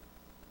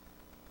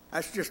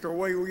the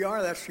way we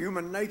are. That's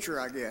human nature,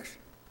 I guess.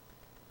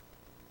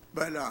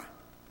 But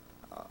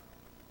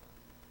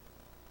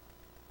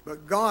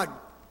God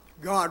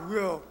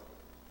will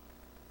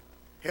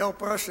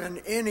help us in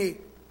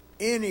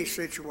any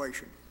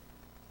situation.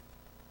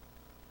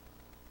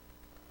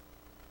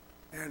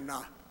 And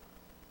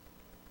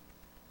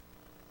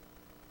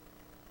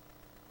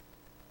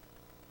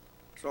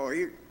so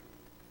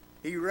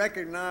he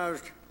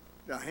recognized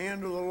the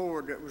hand of the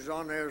Lord that was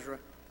on Ezra,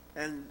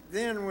 and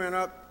then went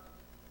up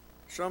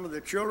some of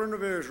the children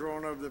of Israel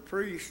and of the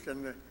priests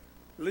and the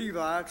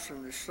Levites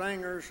and the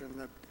singers and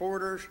the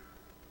porters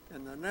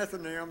and the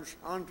Nethinims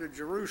unto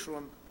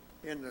Jerusalem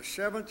in the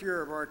 7th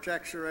year of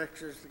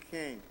Artaxerxes the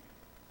king.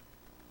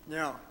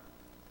 Now,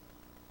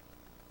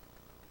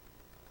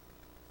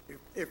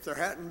 if there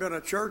hadn't been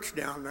a church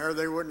down there,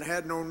 they wouldn't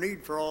have had no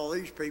need for all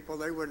these people.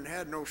 They wouldn't have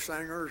had no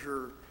singers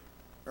or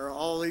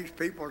all these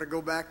people to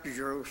go back to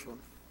Jerusalem.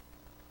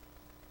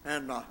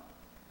 And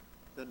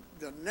the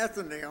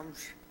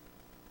Nethinims,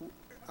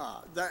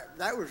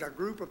 that was a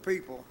group of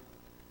people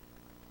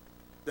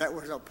that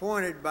was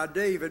appointed by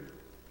David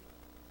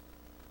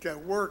to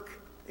work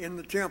in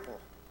the temple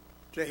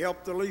to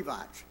help the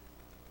Levites.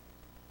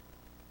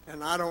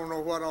 And I don't know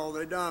what all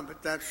they done,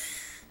 but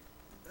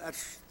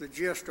that's the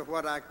gist of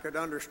what I could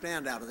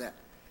understand out of that.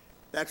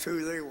 That's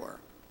who they were.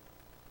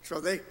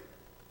 So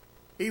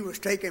he was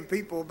taking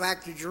people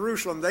back to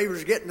Jerusalem. They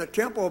was getting the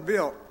temple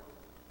built,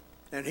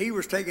 and he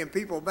was taking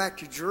people back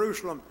to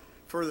Jerusalem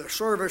for the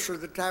service of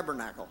the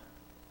tabernacle.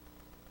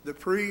 The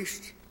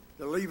priests,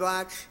 the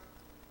Levites,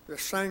 the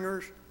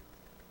singers,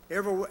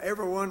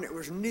 everyone that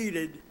was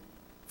needed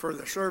for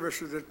the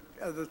service of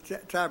the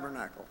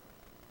tabernacle.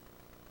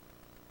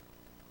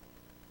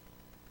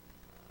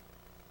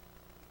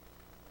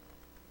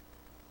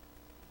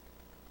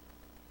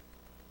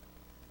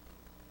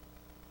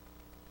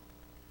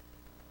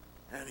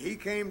 And he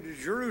came to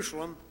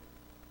Jerusalem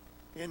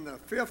in the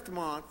 5th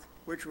month,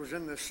 which was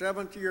in the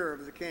 7th year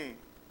of the king.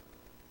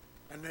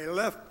 And they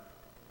left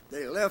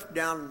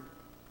down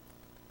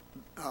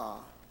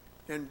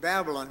in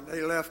Babylon.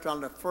 They left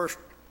on the first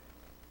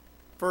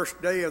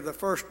day of the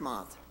 1st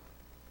month.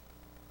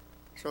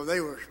 So they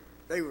were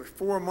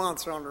 4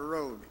 months on the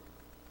road.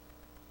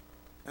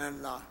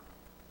 And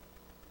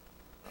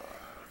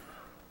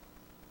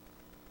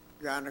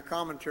guy in the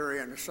commentary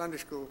in the Sunday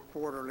school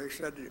quarterly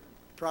said that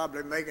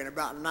probably making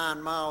about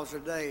 9 miles a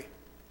day.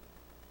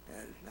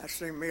 And that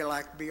seemed to me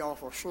like to be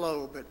awful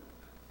slow, but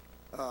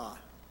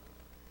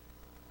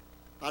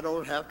I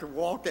don't have to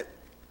walk it.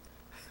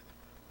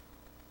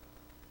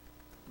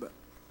 But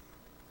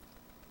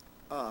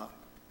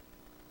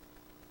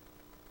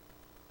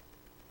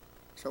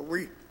so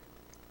we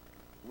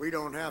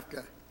don't have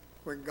to,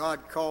 when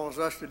God calls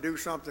us to do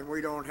something,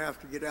 we don't have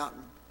to get out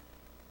and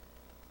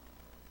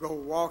go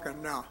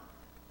walking now.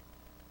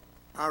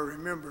 I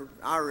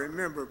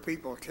remember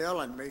people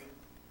telling me,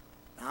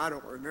 I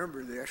don't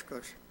remember this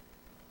because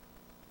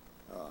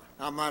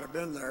I might have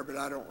been there, but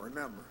I don't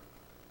remember.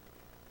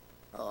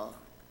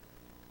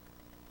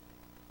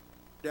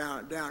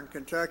 Down in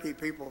Kentucky,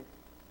 people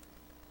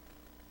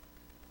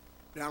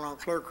down on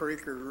Clear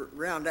Creek or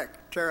around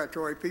that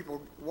territory, people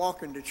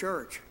walking to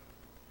church.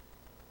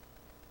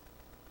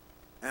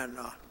 And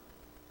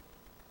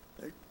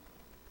they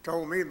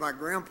told me my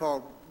grandpa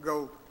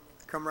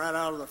come right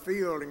out of the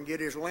field and get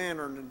his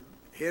lantern and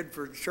head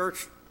for the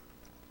church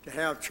to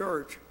have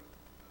church.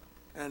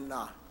 And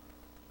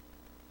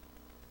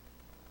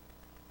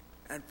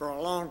for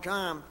a long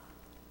time,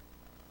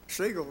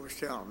 Siegel was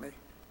telling me,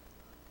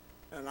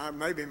 and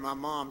maybe my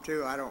mom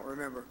too, I don't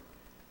remember.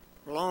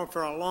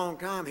 For a long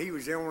time, he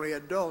was the only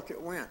adult that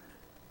went.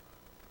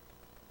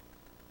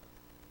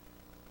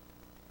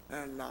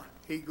 And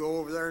he'd go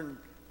over there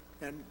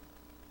and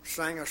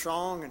sing a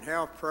song and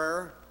have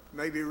prayer,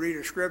 maybe read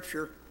a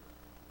scripture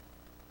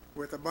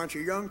with a bunch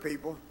of young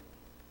people,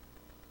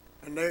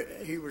 and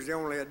he was the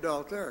only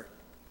adult there.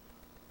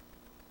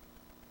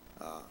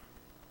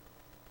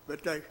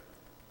 But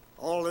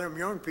all them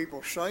young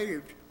people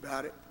saved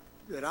about it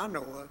that I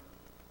know of.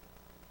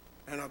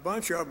 And a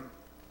bunch of them,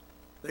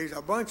 there's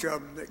a bunch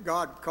of them that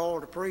God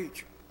called to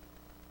preach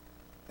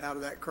out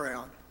of that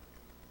crowd.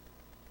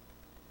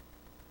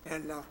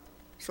 And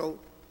so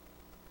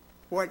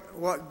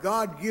what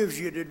God gives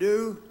you to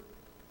do,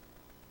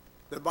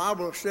 the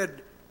Bible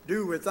said,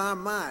 do with thy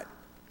might.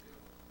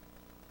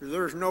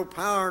 There's no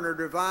power in a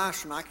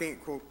device, and I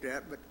can't quote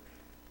that, but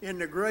in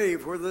the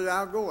grave whither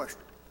thou goest.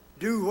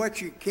 Do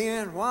what you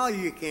can while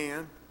you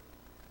can,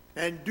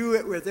 and do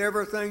it with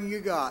everything you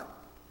got.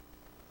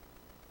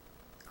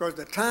 Because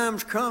the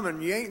time's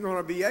coming, you ain't going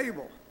to be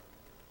able.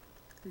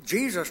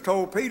 Jesus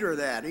told Peter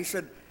that. He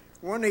said,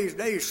 one of these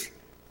days,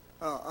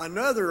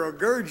 another will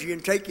gird you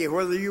and take you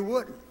whether you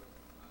wouldn't.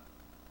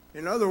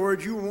 In other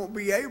words, you won't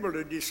be able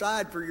to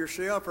decide for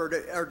yourself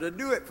or to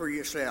do it for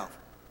yourself.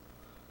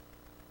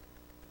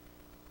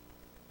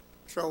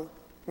 So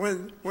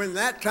when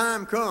that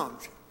time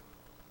comes,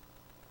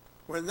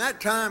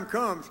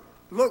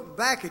 look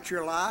back at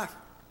your life.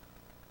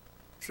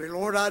 Say,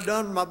 Lord, I've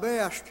done my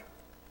best.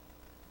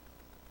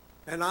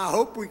 And I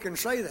hope we can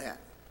say that.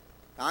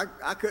 I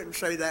couldn't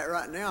say that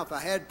right now if I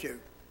had to,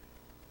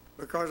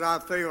 because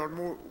I've failed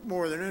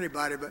more than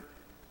anybody. But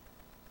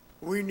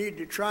we need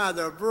to try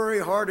the very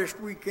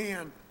hardest we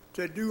can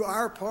to do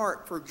our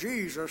part for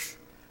Jesus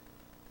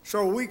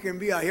so we can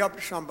be a help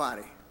to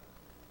somebody.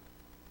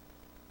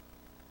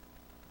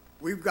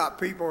 We've got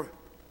people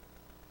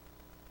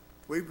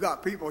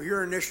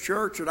here in this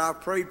church that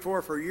I've prayed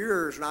for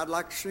years, and I'd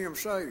like to see them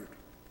saved.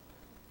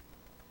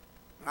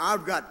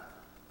 I've got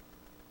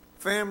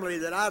family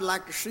that I'd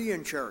like to see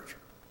in church.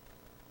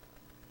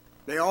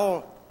 They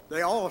all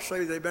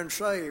say they've been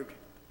saved,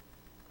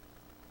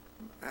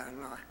 and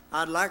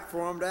I'd like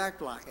for them to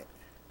act like it.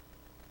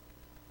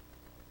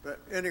 But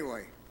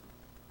anyway,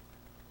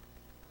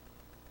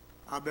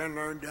 I've been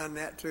there and done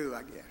that too,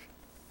 I guess.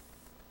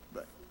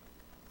 But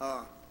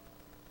well,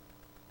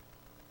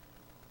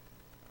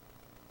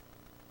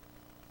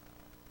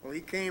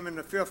 he came in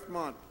the 5th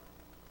month.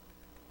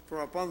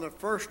 For upon the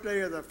first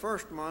day of the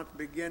 1st month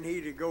began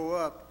he to go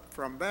up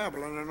from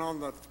Babylon, and on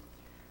the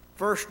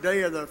 1st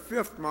day of the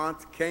 5th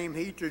month came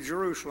he to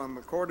Jerusalem,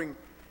 according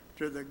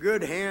to the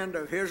good hand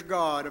of his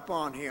God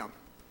upon him.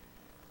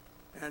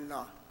 And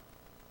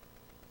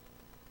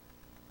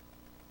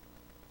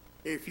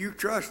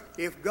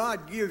if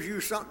God gives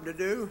you something to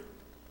do,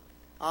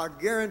 I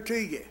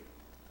guarantee you.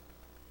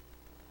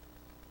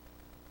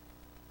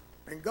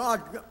 And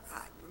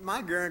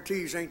my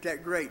guarantees ain't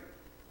that great,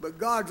 but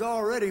God's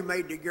already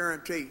made the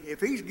guarantee. If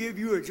he's give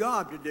you a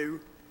job to do,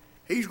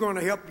 he's going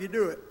to help you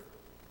do it.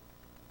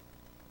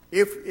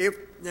 If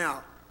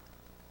now,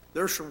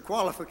 there's some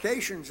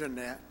qualifications in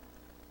that.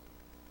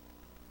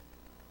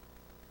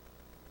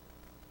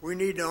 We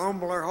need to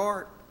humble our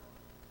heart.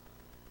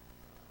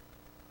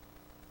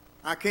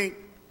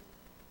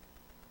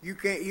 You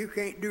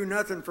can't do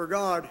nothing for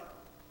God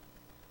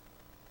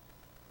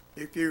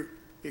if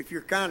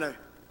you're kind of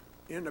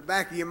in the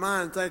back of your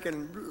mind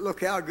thinking,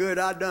 look how good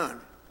I done.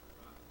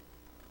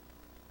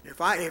 If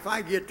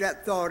I get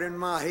that thought in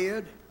my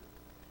head,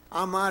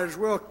 I might as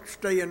well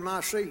stay in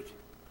my seat.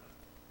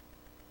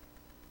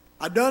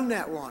 I done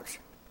that once.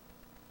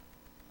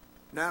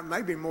 Now,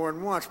 maybe more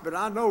than once, but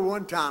I know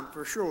one time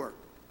for sure.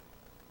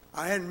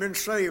 I hadn't been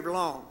saved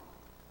long.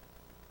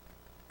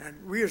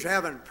 And we was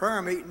having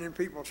prayer meeting in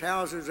people's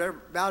houses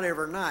about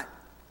every night.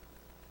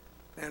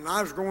 And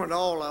I was going to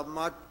all of them.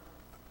 I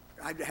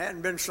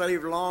hadn't been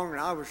saved long, and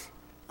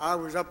I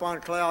was up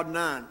on cloud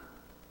 9.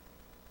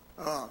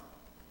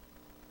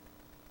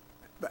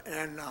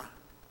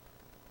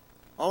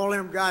 All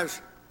them guys,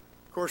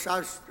 of course,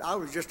 I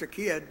was just a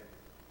kid,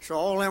 so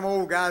all them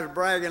old guys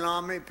bragging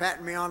on me,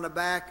 patting me on the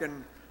back,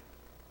 and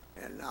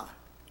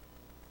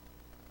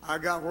I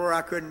got where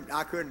I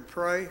couldn't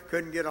pray,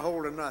 couldn't get a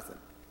hold of nothing.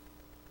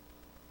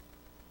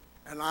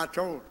 And I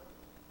told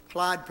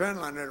Clyde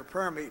Penland at a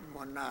prayer meeting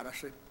one night, I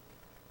said,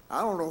 I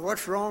don't know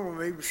what's wrong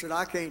with me, but said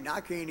I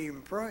can't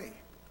even pray.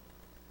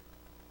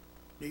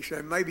 He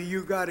said, maybe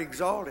you got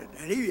exalted.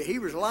 And he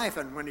was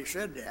laughing when he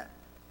said that.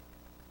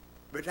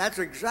 But that's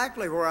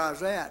exactly where I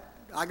was at.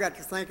 I got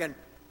to thinking,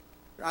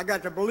 I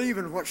got to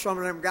believing what some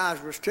of them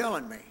guys was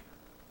telling me.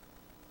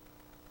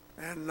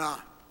 And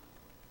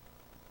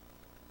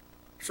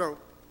so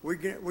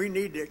we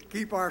need to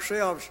keep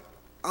ourselves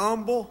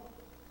humble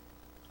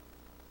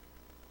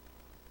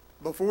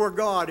before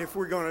God if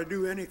we're going to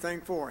do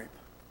anything for him,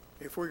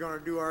 if we're going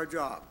to do our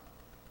job.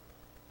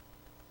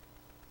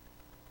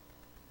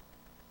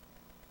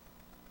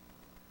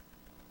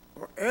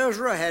 For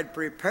Ezra had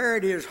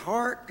prepared his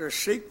heart to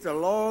seek the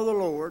law of the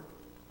Lord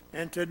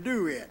and to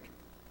do it,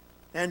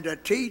 and to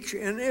teach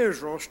in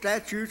Israel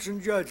statutes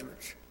and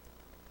judgments.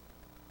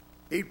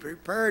 He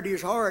prepared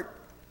his heart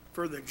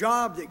for the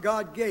job that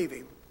God gave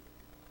him,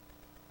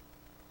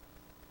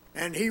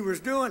 and he was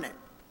doing it.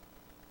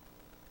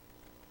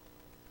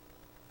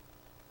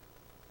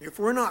 If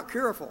we're not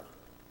careful,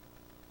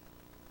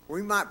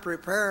 we might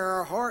prepare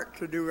our heart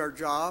to do our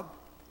job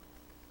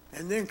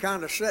and then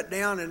kind of sit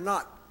down and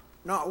not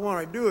not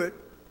want to do it.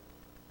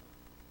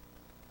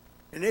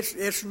 And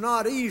it's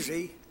not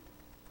easy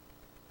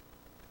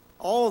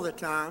all the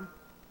time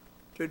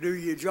to do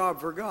your job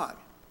for God.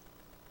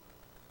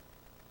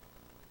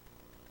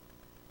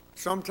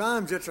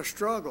 Sometimes it's a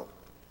struggle.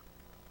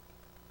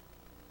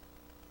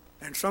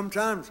 And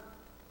sometimes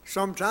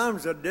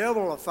the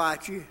devil will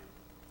fight you.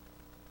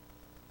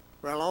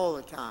 Well, all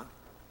the time.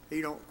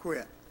 He don't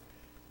quit.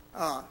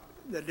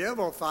 The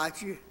devil will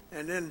fight you,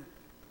 and then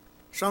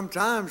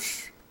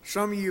sometimes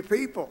some of you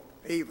people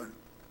even,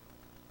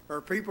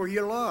 or people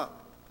you love.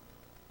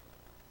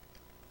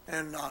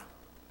 And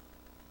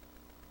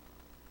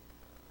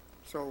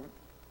so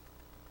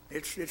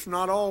it's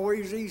not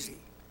always easy.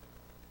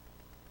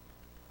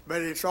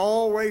 But it's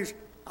always,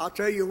 I'll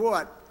tell you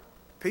what,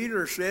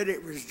 Peter said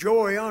it was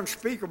joy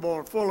unspeakable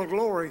and full of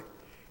glory.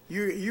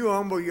 You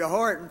humble your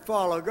heart and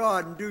follow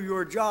God and do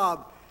your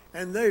job,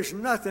 and there's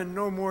nothing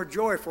no more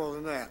joyful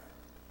than that.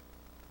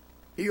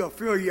 He'll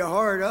fill your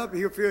heart up,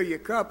 he'll fill your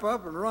cup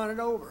up and run it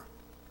over.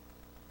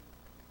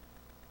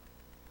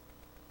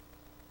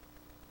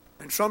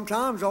 And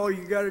sometimes all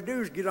you got to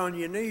do is get on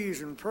your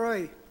knees and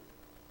pray.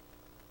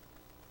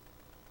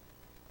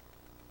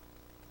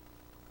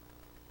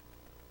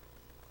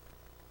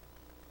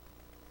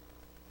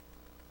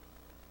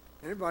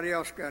 Anybody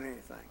else got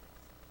anything?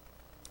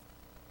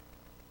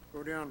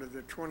 Go down to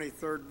the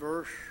 23rd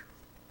verse.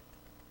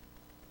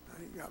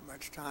 I ain't got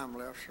much time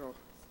left, so.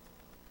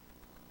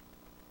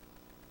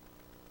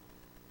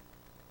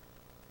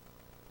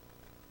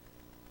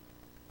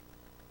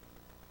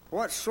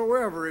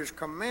 Whatsoever is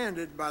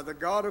commanded by the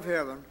God of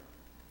heaven,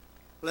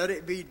 let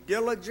it be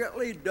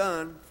diligently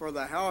done for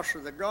the house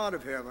of the God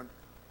of heaven.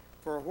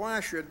 For why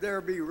should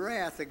there be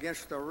wrath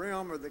against the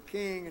realm of the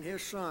king and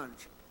his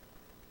sons?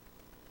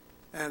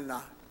 And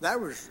that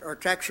was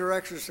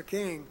Artaxerxes the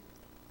king.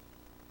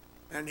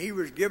 And he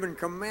was given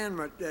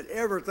commandment that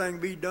everything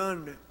be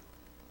done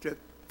to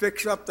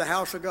fix up the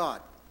house of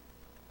God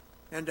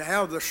and to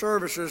have the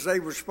services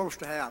they were supposed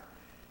to have.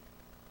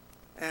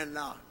 And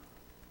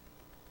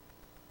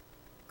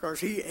because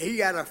he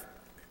had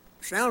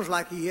sounds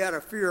like he had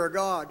a fear of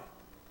God.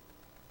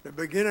 The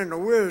beginning of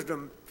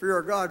wisdom, fear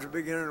of God's the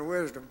beginning of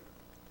wisdom.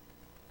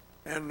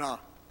 And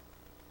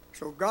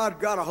so God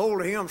got a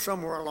hold of him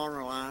somewhere along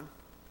the line.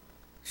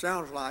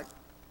 Sounds like.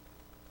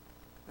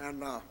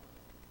 And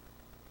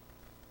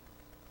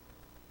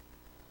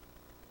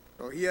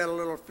so he had a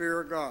little fear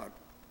of God.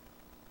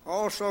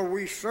 Also,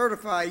 we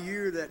certify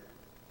you that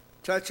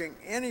touching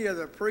any of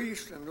the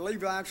priests and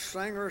Levites,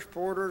 singers,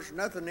 porters,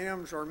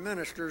 Nethinims, or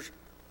ministers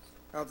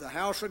of the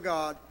house of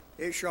God,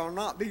 it shall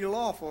not be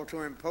lawful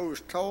to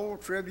impose toll,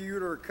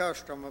 tribute, or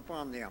custom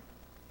upon them.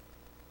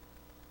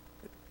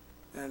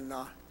 And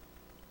I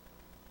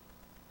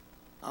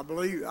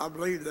believe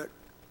that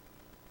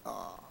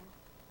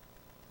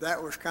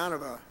that was kind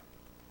of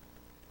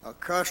a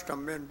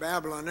custom in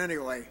Babylon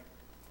anyway.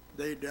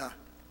 They'd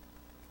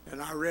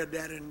and I read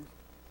that in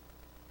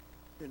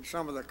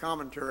some of the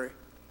commentary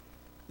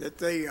that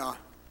they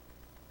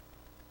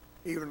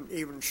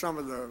even some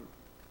of the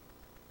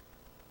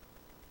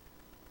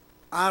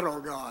idol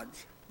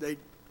gods they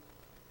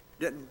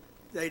didn't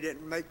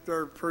make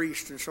their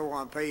priests and so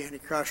on pay any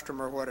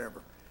custom or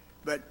whatever.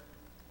 But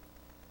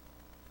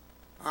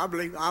I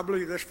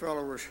believe this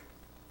fellow was.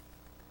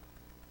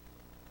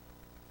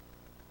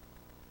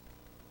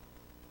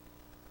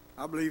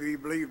 I believe he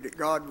believed that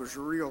God was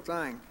the real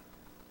thing.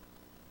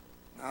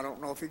 I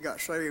don't know if he got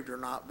saved or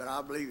not, but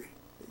I believe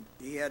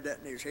he had that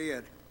in his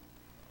head.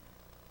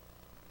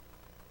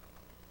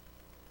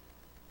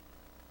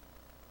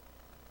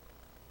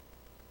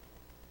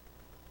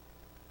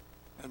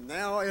 And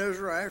now,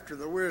 Ezra, after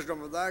the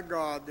wisdom of thy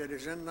God that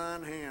is in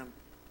thine hand,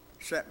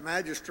 set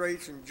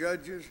magistrates and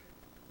judges,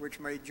 which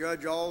may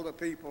judge all the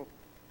people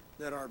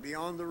that are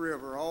beyond the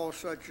river, all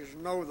such as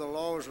know the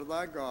laws of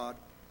thy God,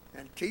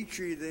 and teach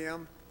ye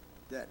them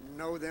that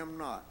know them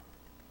not.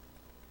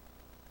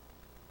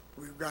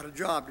 We've got a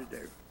job to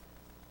do.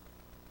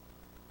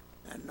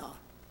 And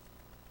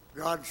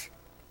God's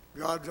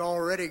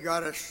already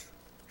got us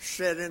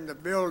set in the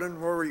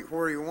building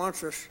where he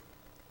wants us.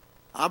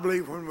 I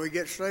believe when we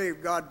get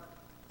saved, God's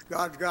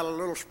got a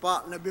little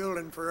spot in the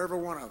building for every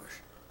one of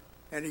us.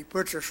 And he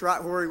puts us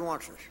right where he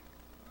wants us.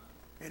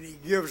 And he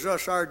gives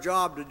us our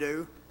job to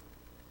do.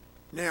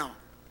 Now,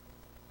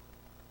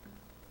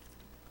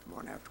 I'm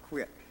going to have to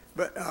quit.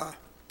 But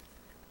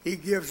he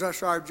gives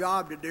us our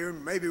job to do,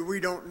 and maybe we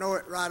don't know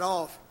it right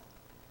off.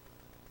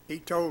 He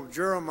told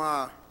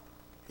Jeremiah,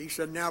 he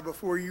said, now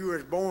before you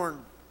was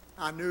born,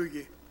 I knew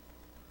you.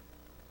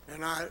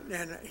 And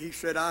he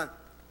said, I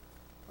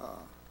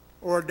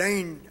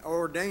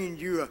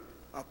ordained you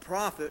a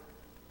prophet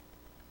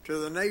to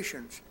the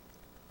nations.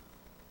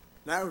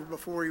 That was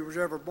before he was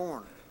ever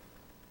born.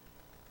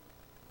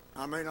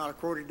 I may not have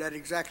quoted that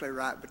exactly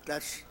right, but I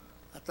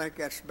think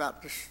that's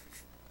about this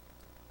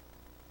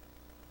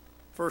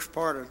first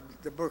part of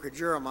the book of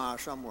Jeremiah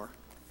somewhere.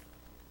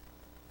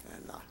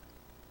 And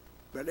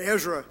but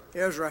Ezra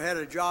had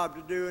a job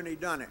to do, and he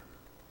done it.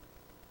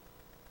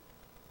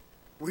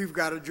 we've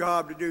got a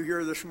job to do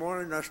here this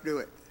morning. Let's do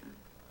it.